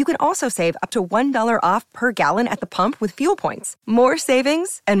week. You can also save up to $1 off per gallon at the pump with fuel points. More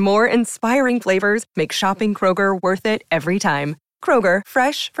savings and more inspiring flavors make shopping Kroger worth it every time. Kroger,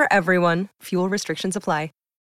 fresh for everyone. Fuel restrictions apply.